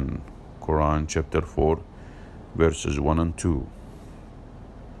great sin. Quran chapter 4, verses 1 and 2.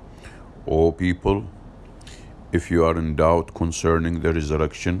 O people, if you are in doubt concerning the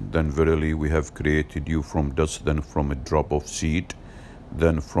resurrection, then verily we have created you from dust, then from a drop of seed,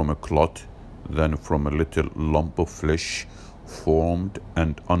 then from a clot, then from a little lump of flesh, formed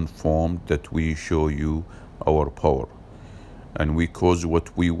and unformed, that we show you our power. And we cause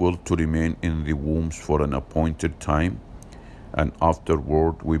what we will to remain in the wombs for an appointed time, and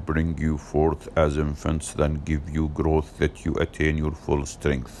afterward we bring you forth as infants, then give you growth that you attain your full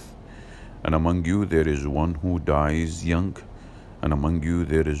strength. And among you there is one who dies young, and among you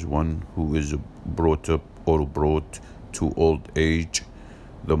there is one who is brought up or brought to old age,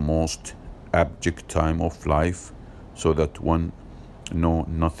 the most abject time of life, so that one know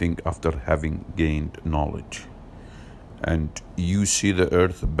nothing after having gained knowledge. And you see the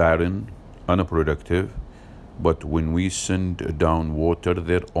earth barren, unproductive, but when we send down water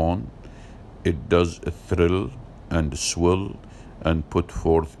thereon, it does thrill and swell and put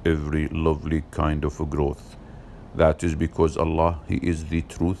forth every lovely kind of a growth. That is because Allah, He is the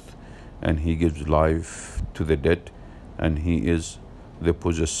truth, and He gives life to the dead, and He is the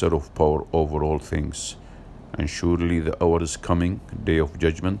possessor of power over all things. And surely the hour is coming, day of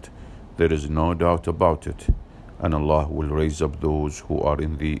judgment, there is no doubt about it. and Allah will raise up those who are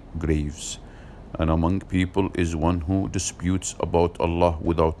in the graves. And among people is one who disputes about Allah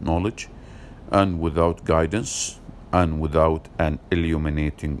without knowledge and without guidance and without an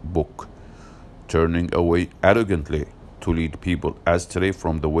illuminating book, turning away arrogantly to lead people astray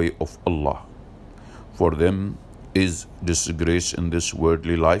from the way of Allah. For them is disgrace in this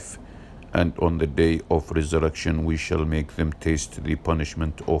worldly life, and on the day of resurrection we shall make them taste the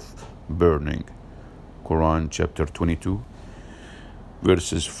punishment of burning. Quran chapter 22,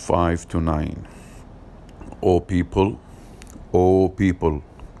 verses 5 to 9. O people,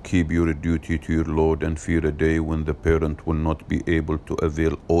 keep your duty to your Lord and fear a day when the parent will not be able to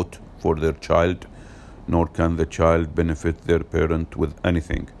avail aught for their child, nor can the child benefit their parent with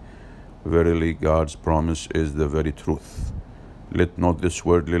anything. Verily, God's promise is the very truth. Let not this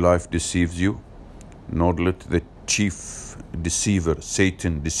worldly life deceive you, nor let the chief deceiver,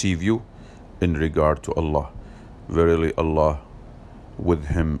 Satan, deceive you in regard to Allah. Verily, Allah, with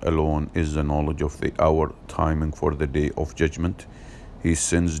Him alone is the knowledge of the hour, timing for the day of judgment. He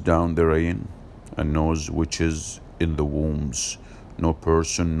sends down the rain and knows which is in the wombs. No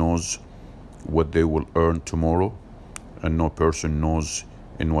person knows what they will earn tomorrow, and no person knows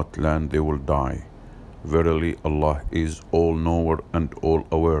in what land they will die. Verily, Allah is all-knower and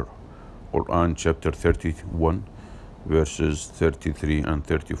all-aware. Quran chapter 31, verses 33 and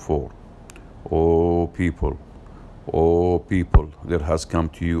 34. O people, there has come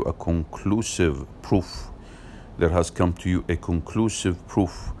to you a conclusive proof. There has come to you a conclusive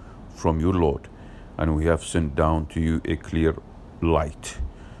proof from your Lord, and we have sent down to you a clear light.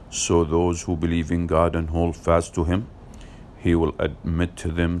 So those who believe in God and hold fast to Him, He will admit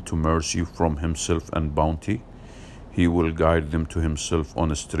them to mercy from Himself and bounty. He will guide them to Himself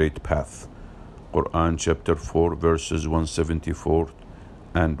on a straight path. Quran chapter 4, verses 174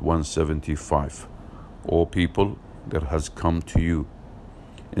 and 175. O people, there has come to you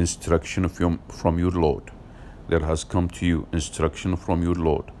instruction from your Lord. There has come to you instruction from your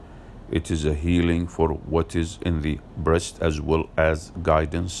Lord. It is a healing for what is in the breast, as well as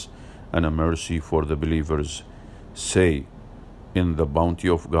guidance and a mercy for the believers. Say, in the bounty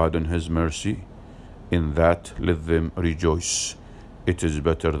of God and His mercy, in that let them rejoice. It is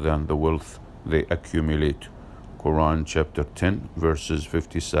better than the wealth they accumulate. Quran chapter 10, verses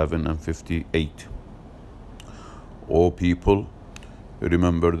 57 and 58. O people,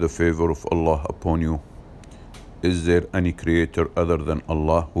 remember the favor of Allah upon you. Is there any creator other than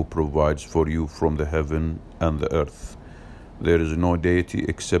Allah who provides for you from the heaven and the earth? There is no deity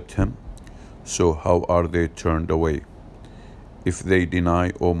except Him. So how are they turned away? If they deny,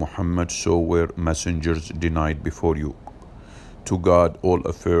 O Muhammad, so were messengers denied before you. To God all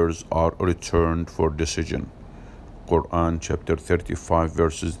affairs are returned for decision. Quran chapter 35,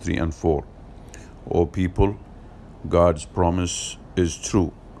 verses 3 and 4. O people, God's promise is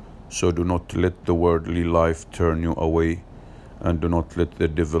true. So do not let the worldly life turn you away, and do not let the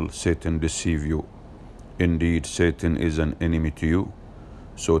devil Satan deceive you. Indeed, Satan is an enemy to you,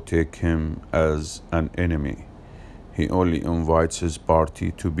 so take him as an enemy. He only invites his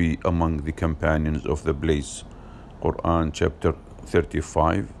party to be among the companions of the blaze. Quran chapter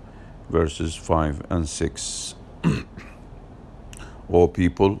 35, verses 5 and 6. O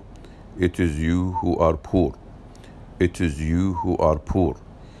people, it is you who are poor. It is you who are poor,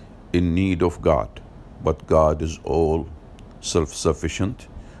 in need of God, but God is all self-sufficient,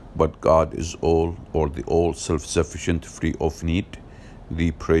 but God is all, or the all self-sufficient, free of need,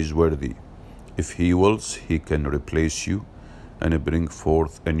 the praiseworthy. If He wills, He can replace you and bring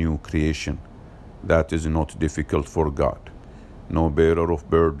forth a new creation. That is not difficult for God. No bearer of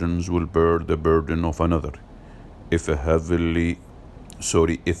burdens will bear the burden of another. If a heavily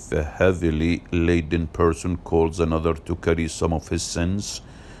laden person calls another to carry some of his sins,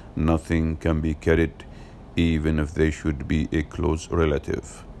 nothing can be carried, even if they should be a close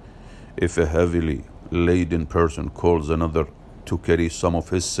relative. If a heavily laden person calls another to carry some of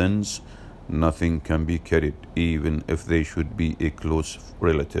his sins, nothing can be carried, even if they should be a close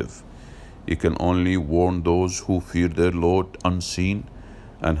relative. You can only warn those who fear their Lord unseen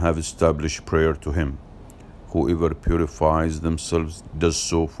and have established prayer to Him. Whoever purifies themselves does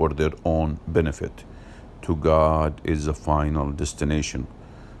so for their own benefit. To God is the final destination.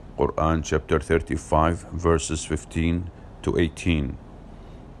 Quran chapter 35, verses 15 to 18.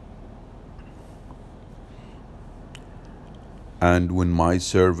 And when my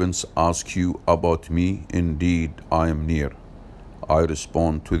servants ask you about me, indeed I am near. I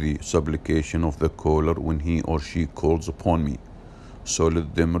respond to the supplication of the caller when he or she calls upon me. So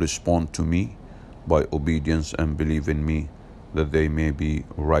let them respond to me by obedience and believe in me, that they may be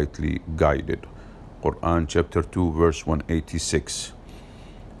rightly guided. Quran chapter 2 verse 186.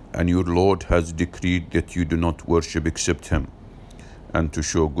 And your Lord has decreed that you do not worship except Him, and to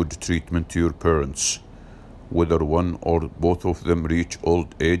show good treatment to your parents, whether one or both of them reach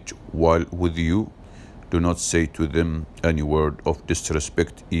old age while with you. Do not say to them any word of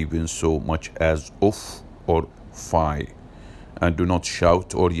disrespect, even so much as "uff" or "fie," and do not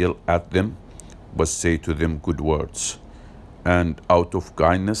shout or yell at them, but say to them good words. And out of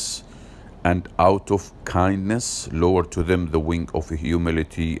kindness, lower to them the wing of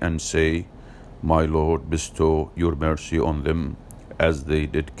humility and say, "My Lord, bestow your mercy on them, as they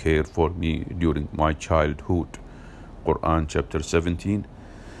did care for me during my childhood." Quran chapter 17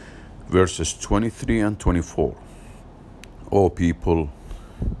 verses 23 and 24. O people,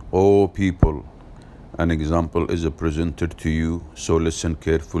 an example is presented to you, so listen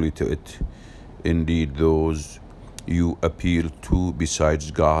carefully to it. Indeed, those you appeal to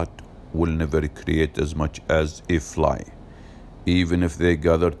besides God will never create as much as a fly, even if they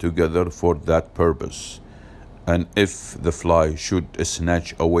gather together for that purpose. And if the fly should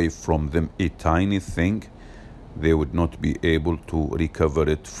snatch away from them a tiny thing, they would not be able to recover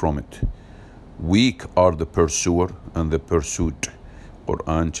it from it. Weak are the pursuer and the pursued.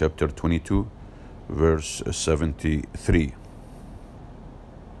 Quran chapter 22 verse 73.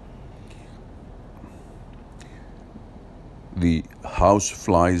 The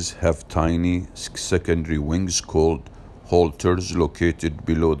houseflies have tiny secondary wings called halters located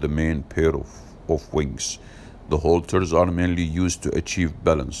below the main pair of wings. The halters are mainly used to achieve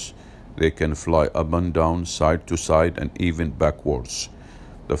balance. They can fly up and down, side to side, and even backwards.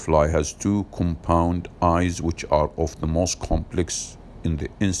 The fly has two compound eyes, which are of the most complex in the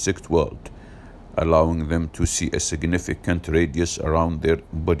insect world, allowing them to see a significant radius around their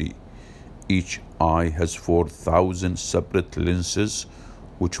body. Each eye has 4,000 separate lenses,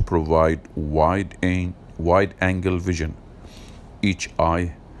 which provide wide-angle vision. Each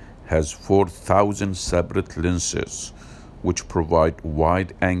eye has 4,000 separate lenses, which provide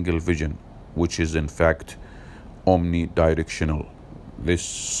wide-angle vision, which is in fact omnidirectional.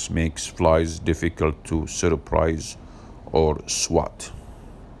 This makes flies difficult to surprise or swat.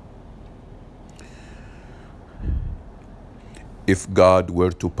 If God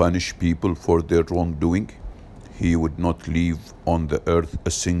were to punish people for their wrongdoing, He would not leave on the earth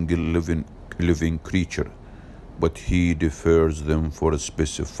a single living creature, but He defers them for a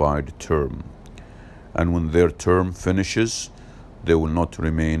specified term. And when their term finishes, they will not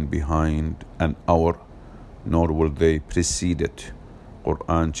remain behind an hour, nor will they precede it.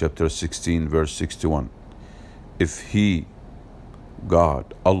 Quran chapter 16 verse 61. If He,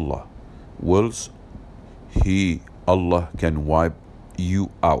 God, Allah, wills, Allah can wipe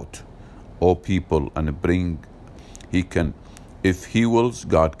you out, O people, and if He wills,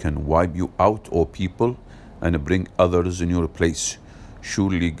 God can wipe you out, O people, and bring others in your place.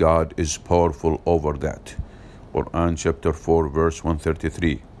 Surely God is powerful over that. Quran chapter 4 verse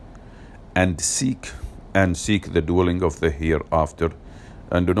 133. And seek the dwelling of the hereafter,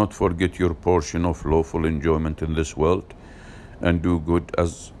 and do not forget your portion of lawful enjoyment in this world, and do good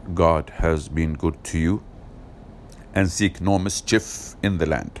as God has been good to you, and seek no mischief in the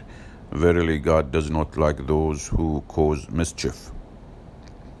land. Verily, God does not like those who cause mischief.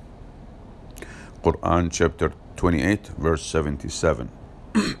 Quran chapter 28 verse 77.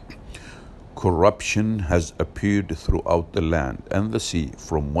 Corruption has appeared throughout the land and the sea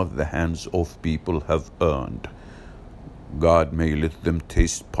from what the hands of people have earned. God may let them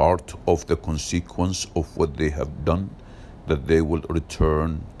taste part of the consequence of what they have done, that they will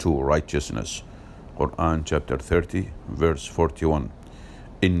return to righteousness. Quran chapter 30 verse 41.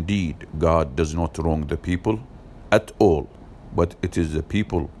 Indeed, God does not wrong the people at all, but it is the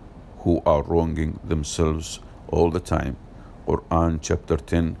people who are wronging themselves all the time. Quran chapter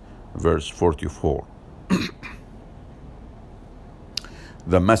 10 verse 44.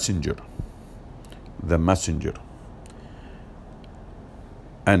 The messenger.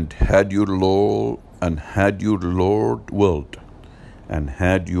 And had your Lord willed,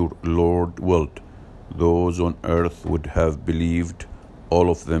 those on earth would have believed, all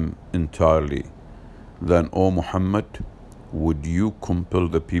of them entirely. Then, O Muhammad, would you compel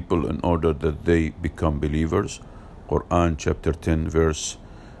the people in order that they become believers? Quran chapter 10 verse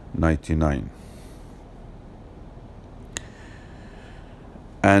 99.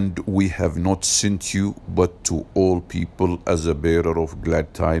 And we have not sent you but to all people as a bearer of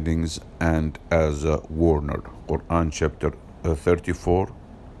glad tidings and as a warner. Quran chapter 34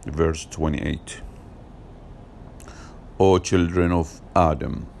 verse 28. O children of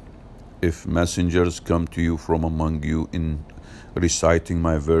Adam, if messengers come to you from among you in reciting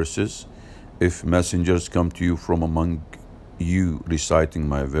my verses, If messengers come to you from among you reciting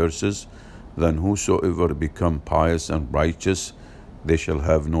my verses, then whosoever become pious and righteous, they shall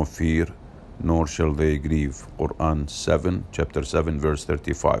have no fear, nor shall they grieve. Quran 7, chapter 7, verse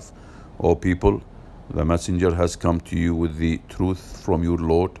 35. O people, the messenger has come to you with the truth from your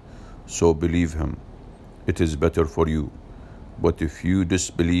Lord, so believe him. It is better for you. But if you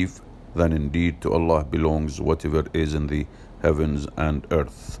disbelieve, then indeed to Allah belongs whatever is in the heavens and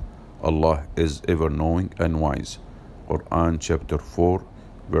earth. Allah is ever knowing and wise. Quran chapter 4,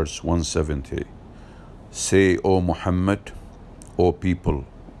 verse 170. Say, O Muhammad, O people,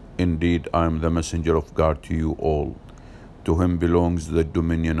 indeed I am the messenger of God to you all. To him belongs the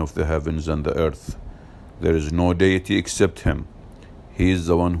dominion of the heavens and the earth. There is no deity except him. He is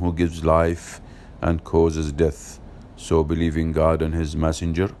the one who gives life and causes death. So believe in God and his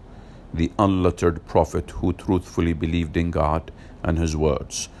messenger, the unlettered prophet who truthfully believed in God and his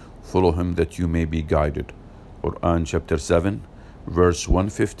words. Follow him that you may be guided. Quran chapter 7, verse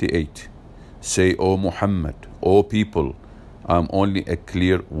 158. Say, O Muhammad, O people, I am only a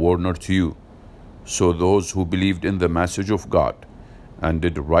clear warner to you. So those who believed in the message of God and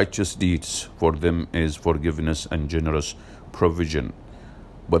did righteous deeds, for them is forgiveness and generous provision.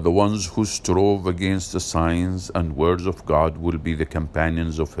 But the ones who strove against the signs and words of God will be the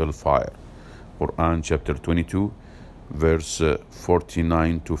companions of hellfire. Quran chapter 22, verse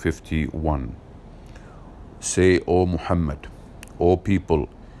 49 to 51. Say, O Muhammad, O people,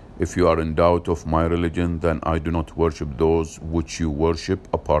 if you are in doubt of my religion, then I do not worship those which you worship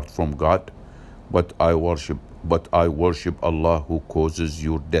apart from God, but I worship Allah who causes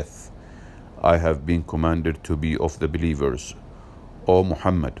your death. I have been commanded to be of the believers. O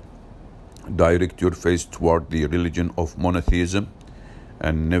Muhammad, direct your face toward the religion of monotheism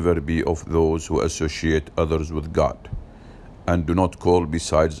and never be of those who associate others with God. And do not call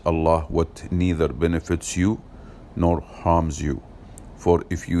besides Allah what neither benefits you nor harms you. For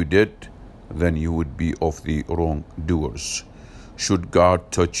if you did, then you would be of the wrongdoers. Should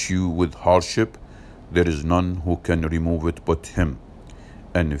God touch you with hardship, there is none who can remove it but him.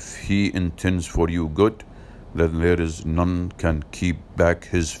 And if he intends for you good, then there is none can keep back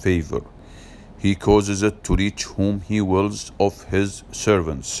his favor. He causes it to reach whom he wills of his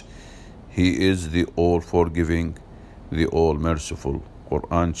servants. He is the all-forgiving, the all-merciful.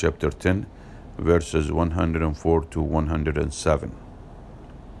 Quran chapter 10, verses 104 to 107.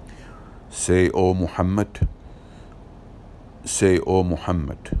 Say, O Muhammad,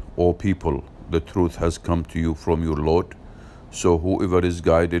 O people, the truth has come to you from your Lord. So whoever is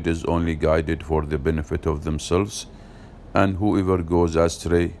guided is only guided for the benefit of themselves, and whoever goes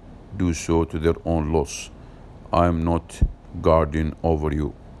astray, do so to their own loss. I am not guardian over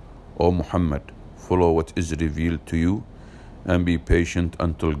you. O Muhammad, follow what is revealed to you, and be patient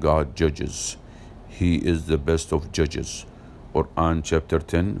until God judges. He is the best of judges. Quran chapter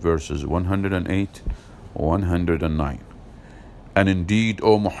 10, verses 108, 109. And indeed,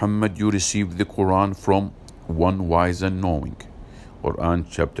 O Muhammad, you received the Quran from one wise and knowing. Quran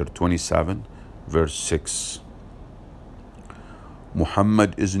chapter 27, verse 6.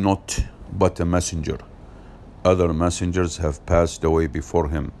 Muhammad is not but a messenger. Other messengers have passed away before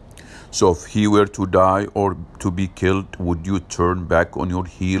him. So if he were to die or to be killed, would you turn back on your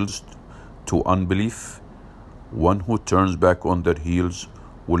heels to unbelief? One who turns back on their heels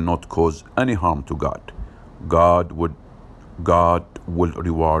will not cause any harm to God. God will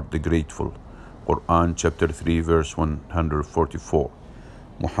reward the grateful. Quran chapter 3, verse 144.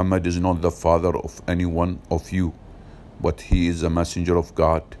 Muhammad is not the father of any one of you, but he is a messenger of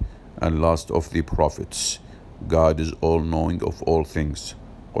God and last of the prophets. God is all-knowing of all things.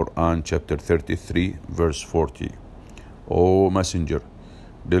 Quran chapter 33, verse 40. O messenger,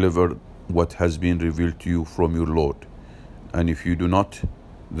 deliver what has been revealed to you from your Lord, and if you do not,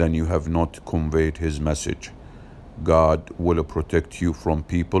 then you have not conveyed his message. God will protect you from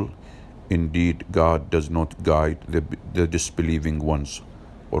people. Indeed, God does not guide the disbelieving ones.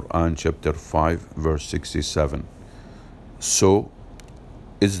 Quran chapter 5, verse 67. So,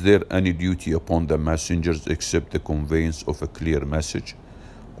 is there any duty upon the messengers except the conveyance of a clear message?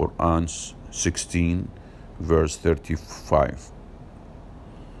 Quran 16, verse 35.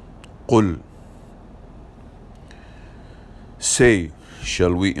 Qul, say,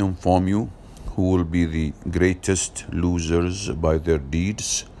 shall we inform you who will be the greatest losers by their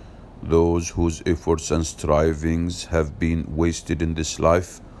deeds? Those whose efforts and strivings have been wasted in this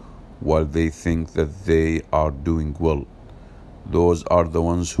life, while they think that they are doing well. Those are the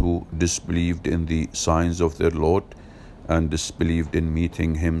ones who disbelieved in the signs of their Lord and disbelieved in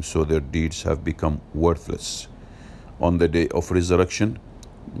meeting him, so their deeds have become worthless. On the day of resurrection,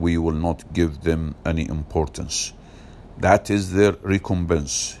 we will not give them any importance. That is their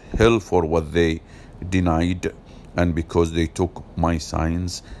recompense, hell for what they denied, and because they took my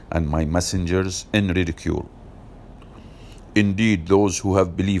signs and my messengers in ridicule. Indeed, those who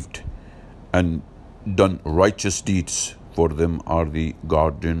have believed and done righteous deeds, for them are the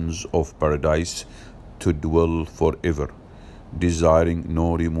gardens of paradise to dwell forever, desiring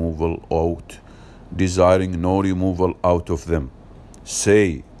no removal out of them.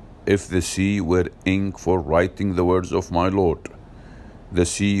 Say, if the sea were ink for writing the words of my Lord, the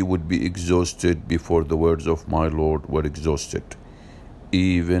sea would be exhausted before the words of my Lord were exhausted,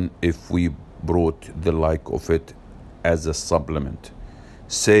 even if we brought the like of it as a supplement.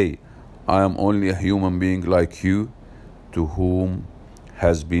 Say, I am only a human being like you, to whom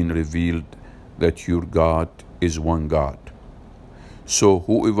has been revealed that your God is one God. So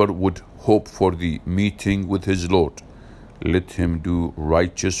whoever would hope for the meeting with his Lord, let him do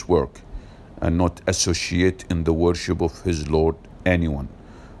righteous work and not associate in the worship of his Lord anyone.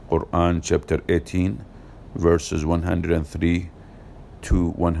 Quran chapter 18, verses 103 to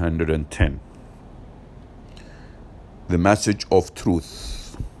 110. The message of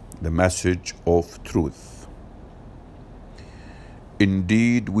truth. The message of truth.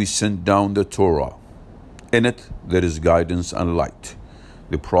 Indeed, we sent down the Torah. In it, there is guidance and light.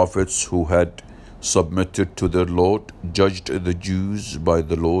 The prophets who had submitted to their Lord judged the Jews by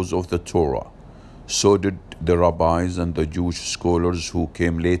the laws of the Torah. So did the rabbis and the Jewish scholars who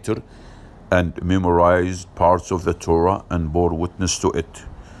came later and memorized parts of the Torah and bore witness to it.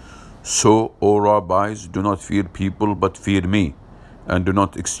 So, O rabbis, do not fear people but fear me, and do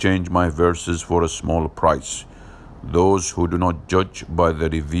not exchange my verses for a small price. Those who do not judge by the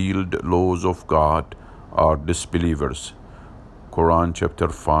revealed laws of God are disbelievers. Quran chapter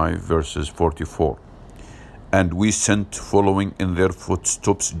 5, verses 44. And we sent following in their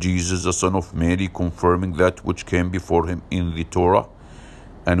footsteps Jesus the son of Mary, confirming that which came before him in the Torah.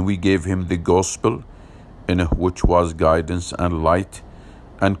 And we gave him the gospel, in which was guidance and light,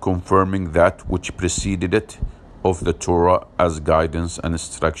 and confirming that which preceded it of the Torah as guidance and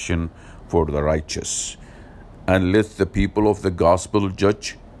instruction for the righteous. And let the people of the gospel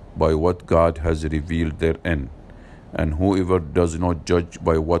judge by what God has revealed therein. And whoever does not judge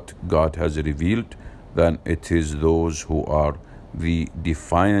by what God has revealed, then it is those who are the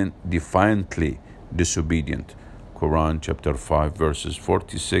defiantly disobedient. Quran chapter 5, verses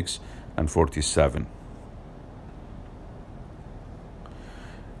 46 and 47.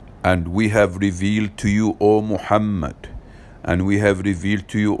 And we have revealed to you, O Muhammad,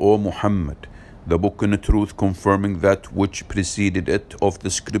 the book in truth, confirming that which preceded it of the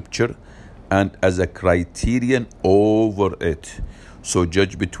scripture, and as a criterion over it. So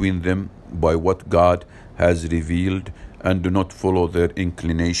judge between them by what God has revealed, and do not follow their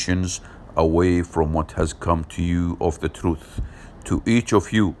inclinations away from what has come to you of the truth. To each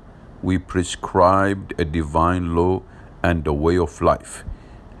of you we prescribed a divine law and a way of life.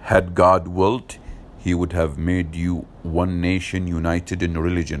 Had God willed, he would have made you one nation united in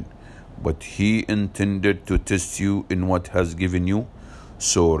religion, but he intended to test you in what has given you.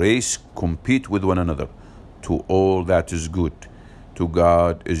 So race, compete with one another to all that is good. To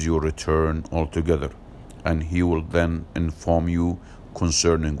God is your return altogether, and he will then inform you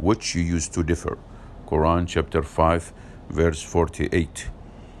concerning which you used to differ. Quran chapter 5, verse 48.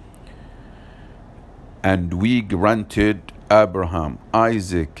 And we granted Abraham,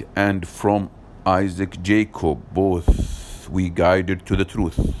 Isaac, and from Isaac Jacob, both we guided to the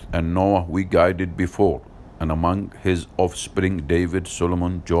truth, and Noah we guided before, and among his offspring David,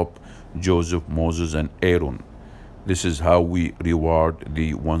 Solomon, Job, Joseph, Moses, and Aaron. This is how we reward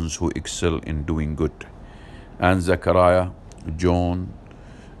the ones who excel in doing good. And Zechariah, John,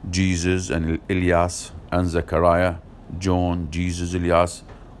 Jesus, and Elias, and Zechariah, John, Jesus, Elias,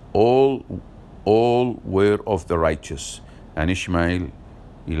 all were of the righteous, and Ishmael,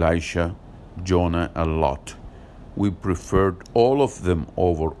 Elisha, Jonah, and Lot. We preferred all of them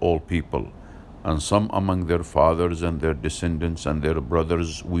over all people, and some among their fathers and their descendants and their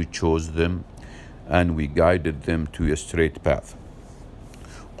brothers we chose them, and we guided them to a straight path.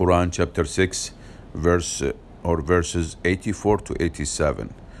 Quran chapter 6, verses 84 to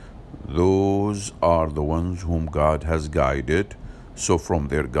 87. Those are the ones whom God has guided. So from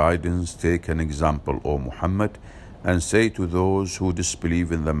their guidance take an example, O Muhammad, and say to those who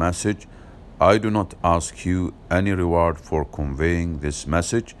disbelieve in the message, I do not ask you any reward for conveying this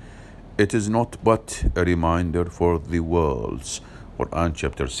message. It is not but a reminder for the worlds. Quran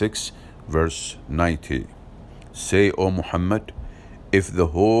chapter 6, verse 90. Say, O Muhammad, if the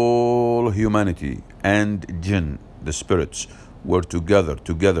whole humanity and jinn, the spirits, were together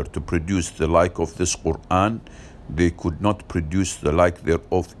to produce the like of this Quran, they could not produce the like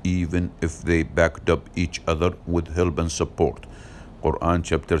thereof, even if they backed up each other with help and support. Quran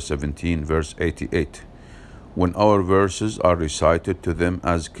chapter 17 verse 88. When our verses are recited to them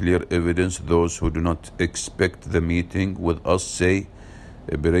as clear evidence, those who do not expect the meeting with us say,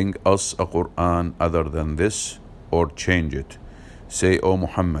 bring us a Quran other than this, or change it. Say, O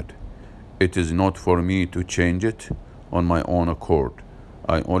Muhammad, it is not for me to change it on my own accord.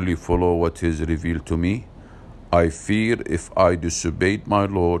 I only follow what is revealed to me. I fear if I disobeyed my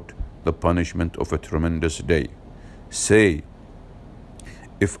Lord, the punishment of a tremendous day. Say,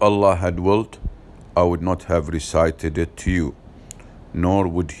 if Allah had willed, I would not have recited it to you, nor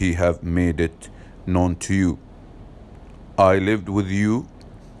would He have made it known to you. I lived with you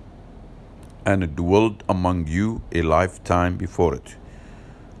and dwelled among you a lifetime before it.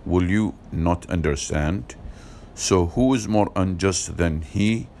 Will you not understand? So who is more unjust than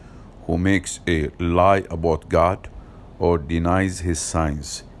he who makes a lie about God or denies His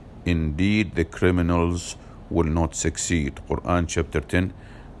signs? Indeed, the criminals will not succeed. Quran chapter 10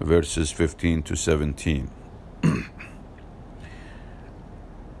 verses 15 to 17.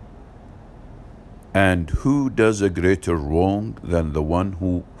 And who does a greater wrong than the one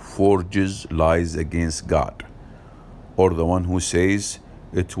who forges lies against God, or the one who says,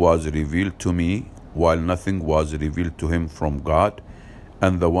 it was revealed to me, while nothing was revealed to him from God,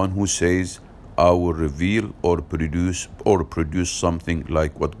 and the one who says, I will reveal or produce something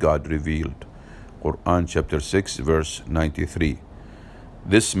like what God revealed. Quran chapter 6 verse 93.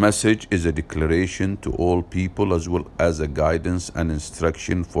 This message is a declaration to all people as well as a guidance and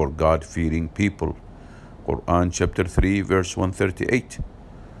instruction for God-fearing people. Quran chapter 3 verse 138.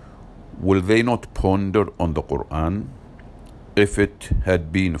 Will they not ponder on the Quran? If it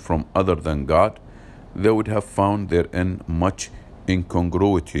had been from other than God, they would have found therein much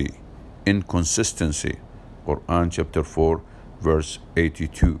incongruity, inconsistency. Quran chapter 4 verse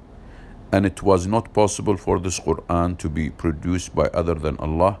 82. And it was not possible for this Quran to be produced by other than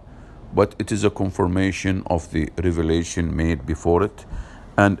Allah, but it is a confirmation of the revelation made before it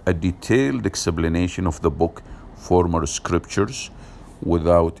and a detailed explanation of the book, former scriptures.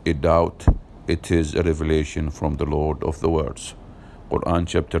 Without a doubt, it is a revelation from the Lord of the worlds. Quran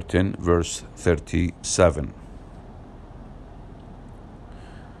chapter 10 verse 37.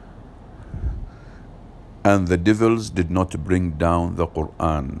 And the devils did not bring down the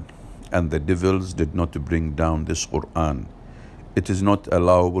Quran, and the devils did not bring down this Quran. It is not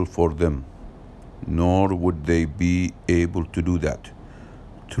allowable for them, nor would they be able to do that.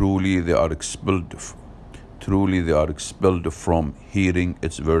 Truly they are expelled from hearing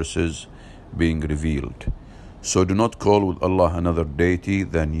its verses being revealed. So do not call with Allah another deity,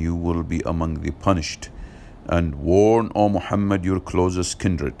 then you will be among the punished. And warn, O Muhammad, your closest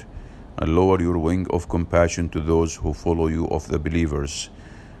kindred, and lower your wing of compassion to those who follow you of the believers.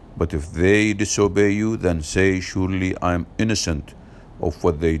 But if they disobey you, then say, surely I am innocent of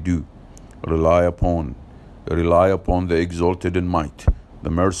what they do. Rely upon the exalted in might, the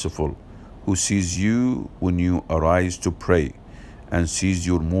merciful, who sees you when you arise to pray, and sees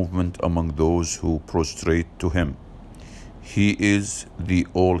your movement among those who prostrate to Him. He is the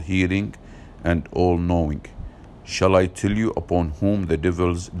all-hearing and all-knowing. Shall I tell you upon whom the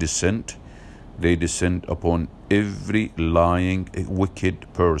devils descend? They descend upon every lying,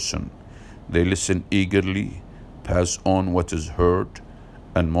 wicked person. They listen eagerly, pass on what is heard,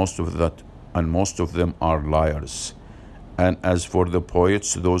 and most of them are liars. And as for the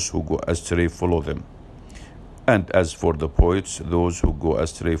poets, those who go astray follow them.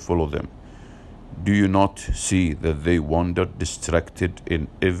 Do you not see that they wander distracted in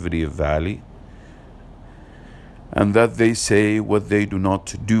every valley, and that they say what they do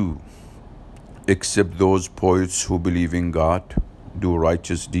not do? Except those poets who believe in God, do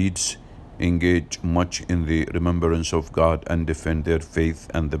righteous deeds, engage much in the remembrance of God, and defend their faith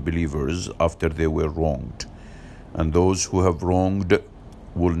and the believers after they were wronged. And those who have wronged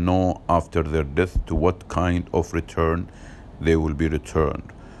will know after their death to what kind of return they will be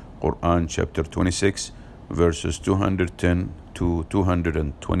returned. Quran chapter 26 verses 210 to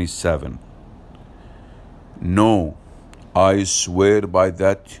 227. No, I swear by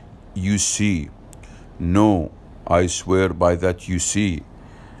that you see. No, I swear by that you see,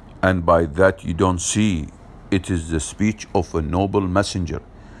 and by that you don't see. It is the speech of a noble messenger.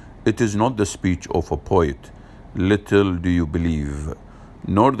 It is not the speech of a poet. Little do you believe,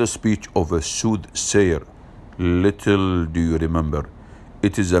 nor the speech of a soothsayer. Little do you remember.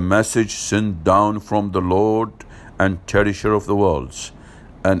 It is a message sent down from the Lord and Cherisher of the worlds,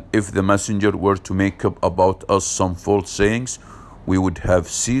 And if the messenger were to make up about us some false sayings, we would have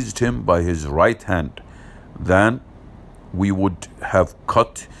seized him by his right hand. Then we would have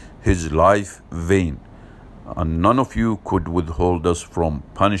cut his life vain, and none of you could withhold us from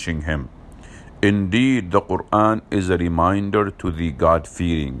punishing him. Indeed, the Quran is a reminder to the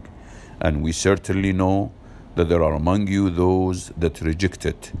God-fearing, and we certainly know that there are among you those that reject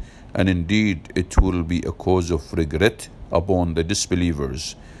it, and indeed it will be a cause of regret upon the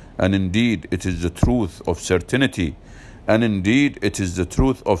disbelievers. And indeed it is the truth of certainty, and indeed it is the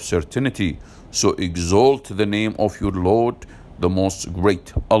truth of certainty. So exalt the name of your Lord, the Most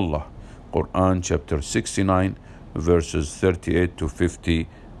Great, Allah. Quran chapter 69 verses 38 to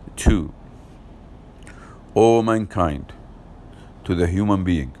 52. O mankind, to the human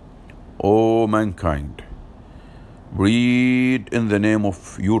being, O mankind, breathe in the name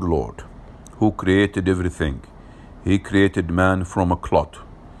of your Lord, who created everything. He created man from a clot,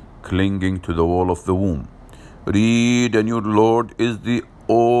 clinging to the wall of the womb. Read, and your Lord is the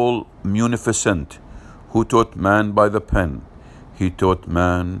all-munificent, who taught man by the pen. He taught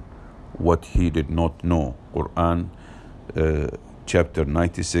man what he did not know. Quran chapter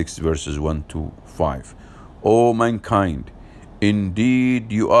 96 verses 1 to 5. O mankind,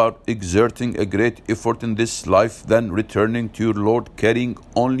 indeed you are exerting a great effort in this life, then returning to your Lord carrying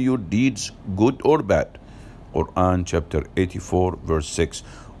only your deeds, good or bad. Quran chapter 84 verse 6.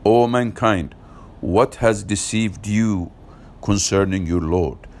 O mankind, what has deceived you concerning your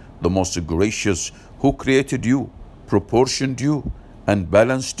Lord, the most gracious, who created you, proportioned you, and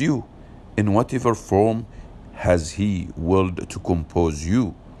balanced you? In whatever form has he willed to compose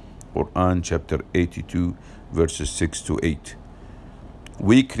you? Quran chapter 82 verses 6 to 8.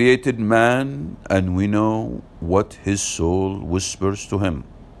 We created man, and we know what his soul whispers to him,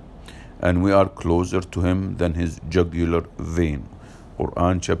 and we are closer to him than his jugular vein.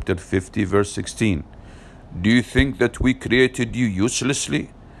 Quran chapter 50 verse 16. Do you think that we created you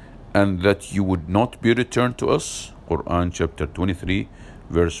uselessly, and that you would not be returned to us? Quran chapter 23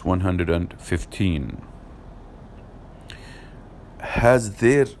 verse 115. Has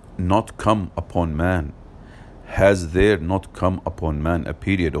there not come upon man a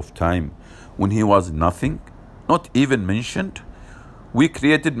period of time when he was nothing, not even mentioned? We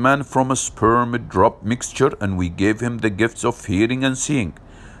created man from a sperm drop mixture, and we gave him the gifts of hearing and seeing.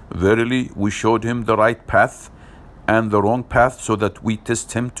 Verily, we showed him the right path and the wrong path, so that we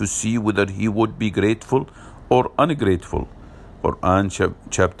test him to see whether he would be grateful or ungrateful. Quran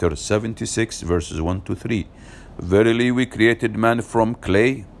chapter 76 verses 1 to 3. Verily, we created man from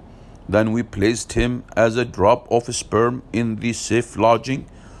clay. Then we placed him as a drop of sperm in a safe lodging.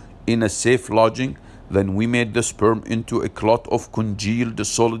 Then we made the sperm into a clot of congealed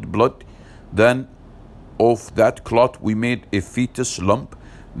solid blood. Then of that clot we made a fetus lump.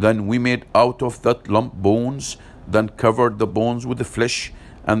 Then we made out of that lump bones. Then covered the bones with the flesh,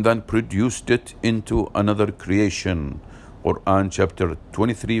 and then produced it into another creation. Quran chapter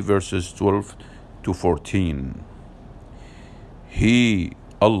 23 verses 12 to 14. He,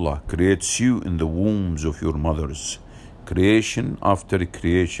 Allah, creates you in the wombs of your mothers, creation after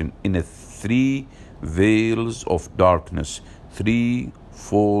creation, in a three veils of darkness,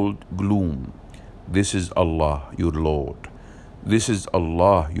 threefold gloom. This is Allah, your Lord. This is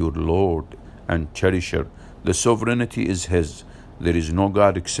Allah, your Lord and Cherisher. The sovereignty is His. There is no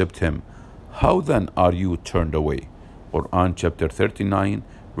God except Him. How then are you turned away? Quran chapter 39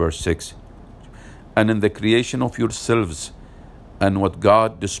 verse 6. And in the creation of yourselves, and what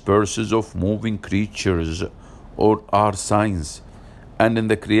God disperses of moving creatures or are signs. And in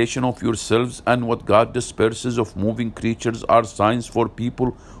the creation of yourselves, and what God disperses of moving creatures are signs for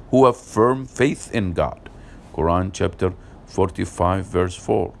people who have firm faith in God. Quran chapter 45 verse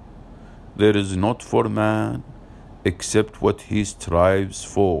 4. There is not for man except what he strives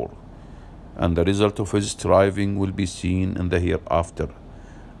for, and the result of his striving will be seen in the hereafter.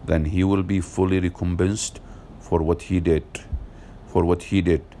 Then he will be fully recompensed for what he did.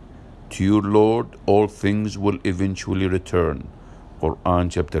 To your Lord all things will eventually return. Quran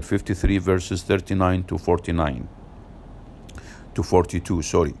chapter 53 verses 39 to 42,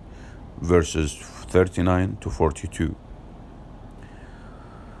 verses 39 to 42.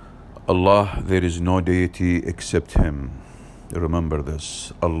 Allah, there is no deity except Him. Remember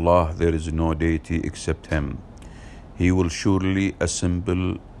this. Allah, there is no deity except Him. He will surely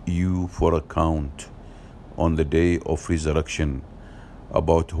assemble you for account on the day of resurrection,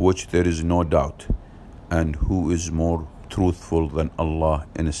 about which there is no doubt. And who is more truthful than Allah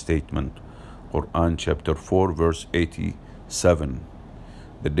in a statement? Quran chapter 4 verse 87.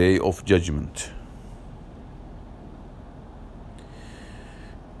 The day of judgment.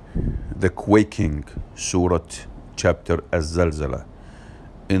 the quaking, Surah chapter Az-Zalzala.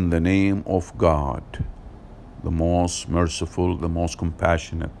 In the name of God, the most merciful, the most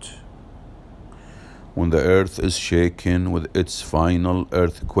compassionate. When the earth is shaken with its final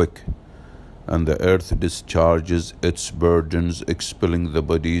earthquake, and the earth discharges its burdens, expelling the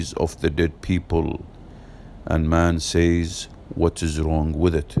bodies of the dead people, and man says, what is wrong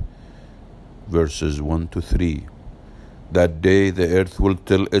with it? Verses 1 to 3. That day the earth will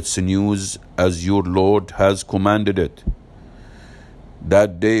tell its news as your Lord has commanded it.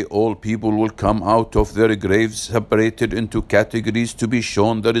 That day all people will come out of their graves separated into categories to be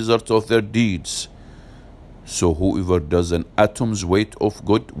shown the results of their deeds. So whoever does an atom's weight of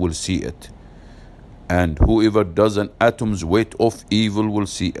good will see it, and whoever does an atom's weight of evil will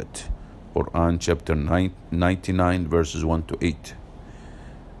see it. Quran chapter 99 verses 1 to 8.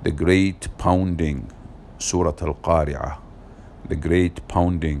 The great pounding, Surah Al-Qari'ah. The great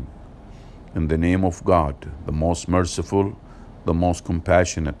pounding. In the name of God, the most merciful, the most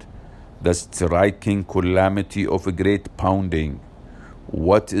compassionate. The striking calamity of a great pounding.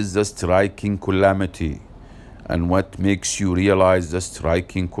 What is the striking calamity? And what makes you realize the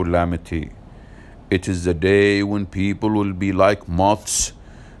striking calamity? It is the day when people will be like moths,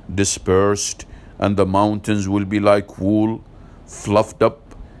 dispersed, and the mountains will be like wool, fluffed up.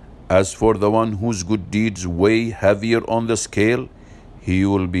 As for the one whose good deeds weigh heavier on the scale, he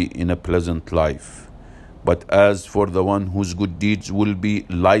will be in a pleasant life. But as for the one whose good deeds will be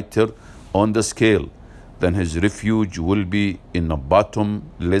lighter on the scale, then his refuge will be in a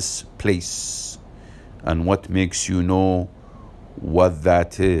bottomless place. And what makes you know what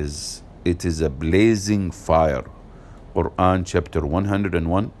that is? It is a blazing fire. Quran chapter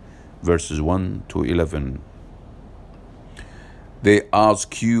 101 verses 1 to 11. They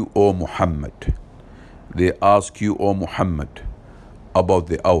ask you, O Muhammad, about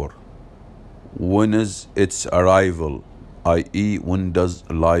the hour. When is its arrival, i.e., when does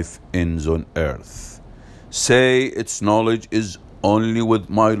life end on earth? Say, its knowledge is only with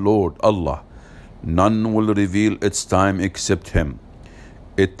my Lord Allah. None will reveal its time except Him.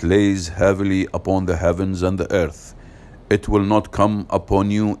 It lays heavily upon the heavens and the earth. It will not come upon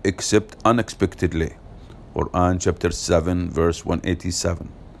you except unexpectedly. Quran chapter 7 verse 187.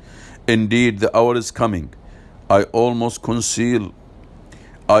 Indeed, the hour is coming. I almost conceal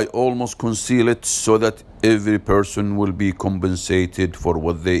it so that every person will be compensated for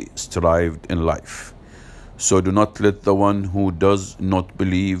what they strived in life. So do not let the one who does not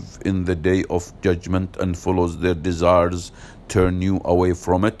believe in the day of judgment and follows their desires turn you away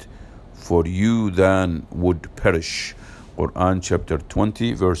from it, for you then would perish. Quran chapter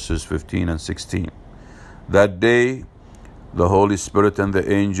 20 verses 15 and 16. That day the Holy Spirit and the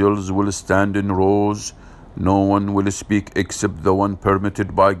angels will stand in rows. No one will speak except the one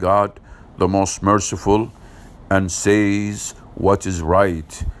permitted by God, the most merciful, and says what is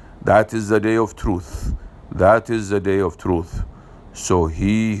right. That is the day of truth. That is the day of truth. So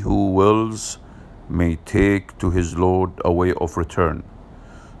he who wills may take to his Lord a way of return.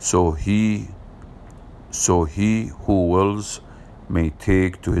 So he who wills may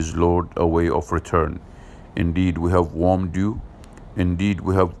take to his Lord a way of return. Indeed, we have warned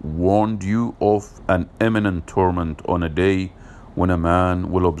you of an imminent torment on a day when a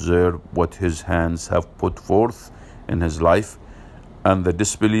man will observe what his hands have put forth in his life, and the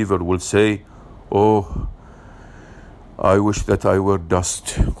disbeliever will say, "Oh, I wish that I were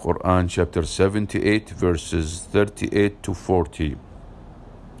dust." Quran chapter 78 verses 38 to 40.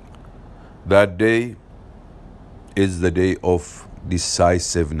 That day is the day of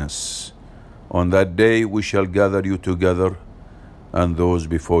decisiveness. On that day we shall gather you together and those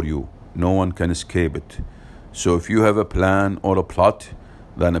before you. No one can escape it. So if you have a plan or a plot,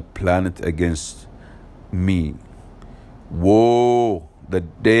 then plan it against me. Woe,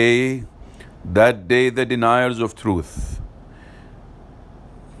 that day the deniers of truth.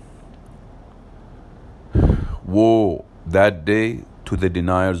 Woe, that day to the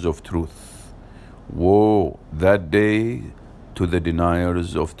deniers of truth. Woe, that day to the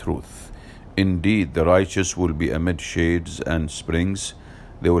deniers of truth. Indeed, the righteous will be amid shades and springs.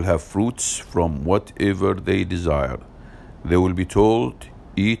 They will have fruits from whatever they desire. They will be told,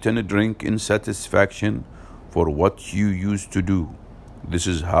 eat and drink in satisfaction for what you used to do. This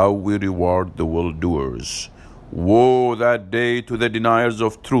is how we reward the well-doers. Woe that day to the deniers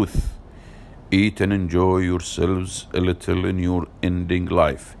of truth. Eat and enjoy yourselves a little in your ending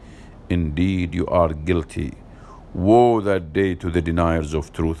life. Indeed, you are guilty. Woe that day to the deniers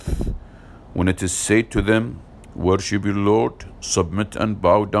of truth. When it is said to them, worship your Lord, submit and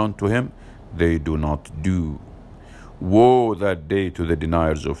bow down to Him, they do not do. Woe that day to the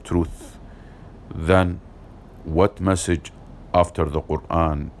deniers of truth. Then what message after the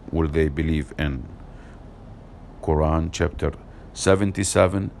Quran will they believe in? Quran chapter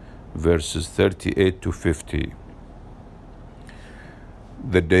 77 verses 38 to 50.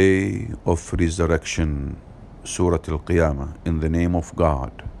 The day of resurrection, Surah Al-Qiyamah, in the name of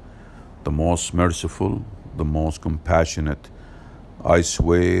God, the most merciful, the most compassionate. I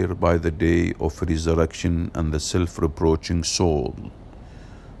swear by the day of resurrection and the self-reproaching soul.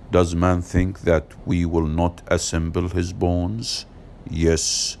 Does man think that we will not assemble his bones?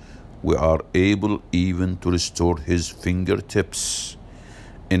 Yes, we are able even to restore his fingertips.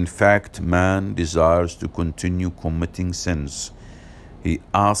 In fact, man desires to continue committing sins. He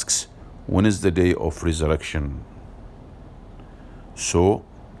asks, when is the day of resurrection? So,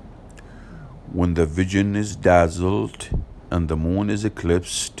 when the vision is dazzled and the moon is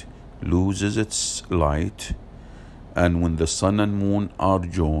eclipsed, loses its light, and when the sun and moon are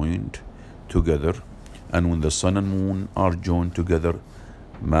joined together,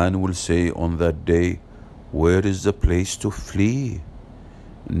 man will say on that day, where is the place to flee?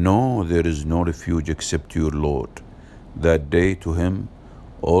 No, there is no refuge except your Lord. That day to him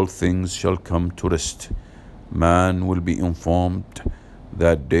all things shall come to rest. Man will be informed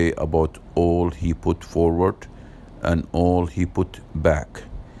that day about all he put forward and all he put back.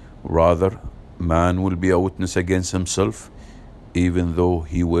 Rather, man will be a witness against himself, even though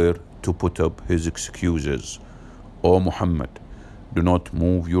he were to put up his excuses. O Muhammad, do not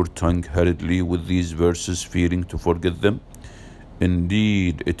move your tongue hurriedly with these verses, fearing to forget them.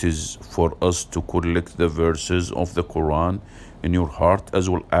 Indeed, it is for us to collect the verses of the Quran in your heart, as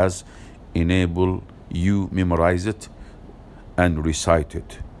well as enable you memorize it and recite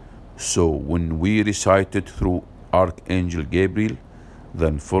it. So when we recite it through Archangel Gabriel,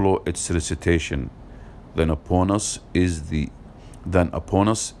 then follow its recitation. Then upon us is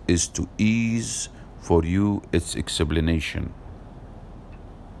to ease for you its explanation.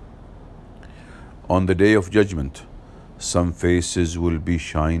 On the day of judgment, some faces will be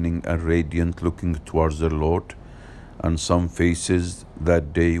shining and radiant, looking towards their Lord, and some faces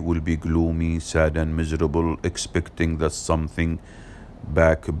that day will be gloomy, sad and miserable, expecting that something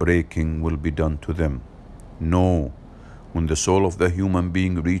back-breaking will be done to them. No, when the soul of the human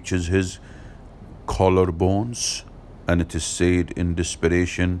being reaches his collarbones, and it is said in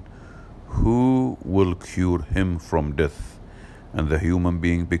desperation, who will cure him from death? And the human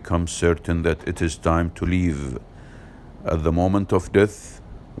being becomes certain that it is time to leave. At the moment of death,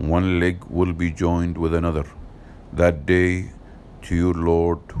 one leg will be joined with another. That day to your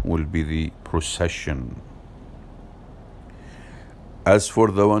Lord will be the procession. As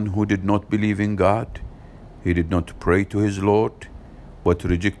for the one who did not believe in God, he did not pray to his Lord, but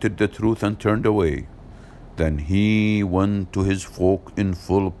rejected the truth and turned away. Then he went to his folk in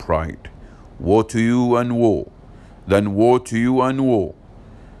full pride. Woe to you and woe! Then woe to you and woe!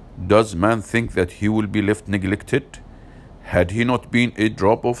 Does man think that he will be left neglected? Had he not been a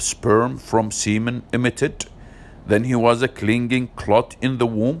drop of sperm from semen emitted, then he was a clinging clot in the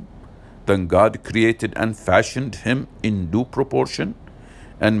womb. Then God created and fashioned him in due proportion,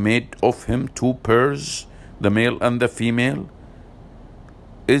 and made of him two pairs, the male and the female.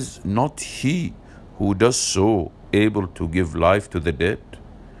 Is not he who does so able to give life to the dead?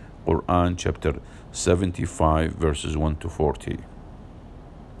 Quran chapter 75 verses 1 to 40.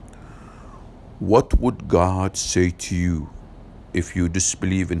 What would God say to you if you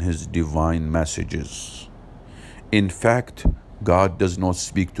disbelieve in his divine messages? In fact, God does not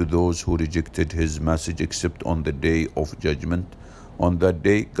speak to those who rejected his message except on the day of judgment. On that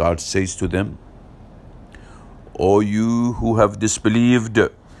day, God says to them, O you who have disbelieved,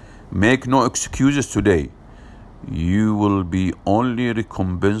 make no excuses today. You will be only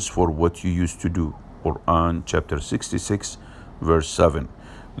recompensed for what you used to do. Quran chapter 66 verse 7.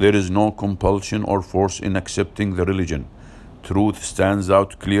 There is no compulsion or force in accepting the religion. Truth stands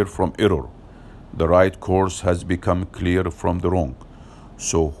out clear from error. The right course has become clear from the wrong.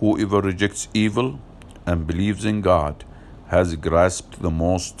 So whoever rejects evil and believes in God has grasped the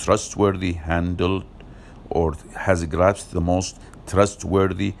most trustworthy handhold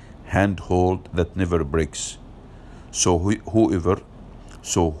that never breaks. So whoever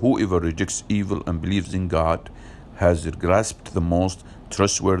rejects evil and believes in God has grasped the most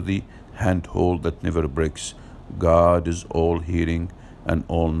trustworthy handhold that never breaks. God is all hearing and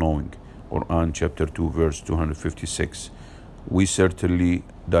all knowing. Quran chapter 2 verse 256. We certainly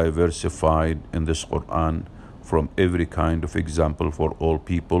diversified in this Quran from every kind of example for all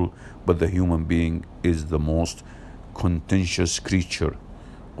people, but the human being is the most contentious creature.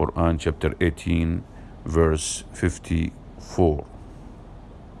 Quran chapter 18 verse 54.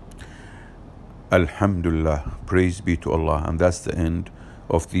 Alhamdulillah, praise be to Allah. And that's the end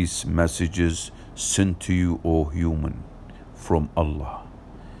of these messages sent to you, O human, from Allah.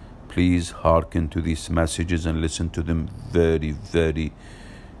 Please hearken to these messages and listen to them very, very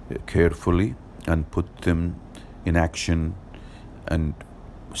carefully and put them in action and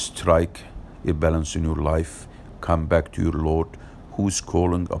strike a balance in your life. Come back to your Lord, who is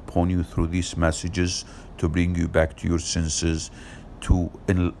calling upon you through these messages to bring you back to your senses, to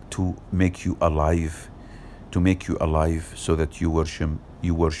make you alive, so that you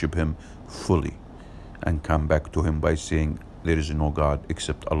worship Him fully, and come back to Him by saying, there is no God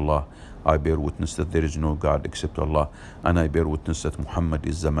except Allah. I bear witness that there is no God except Allah, and I bear witness that Muhammad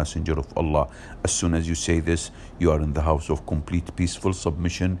is the messenger of Allah. As soon as you say this, you are in the house of complete peaceful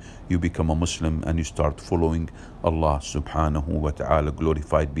submission. You become a Muslim and you start following Allah subhanahu wa ta'ala,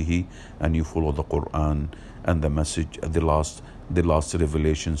 glorified be He, and you follow the Quran and the message, the last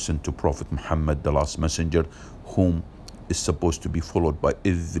revelation sent to Prophet Muhammad, the last messenger, whom is supposed to be followed by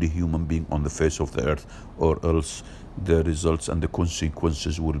every human being on the face of the earth, or else the results and the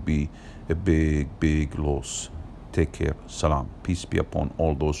consequences will be a big loss. Take care. Salam. Peace be upon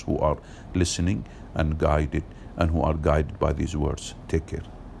all those who are listening and guided, and who are guided by these words. Take care.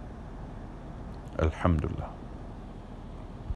 Alhamdulillah.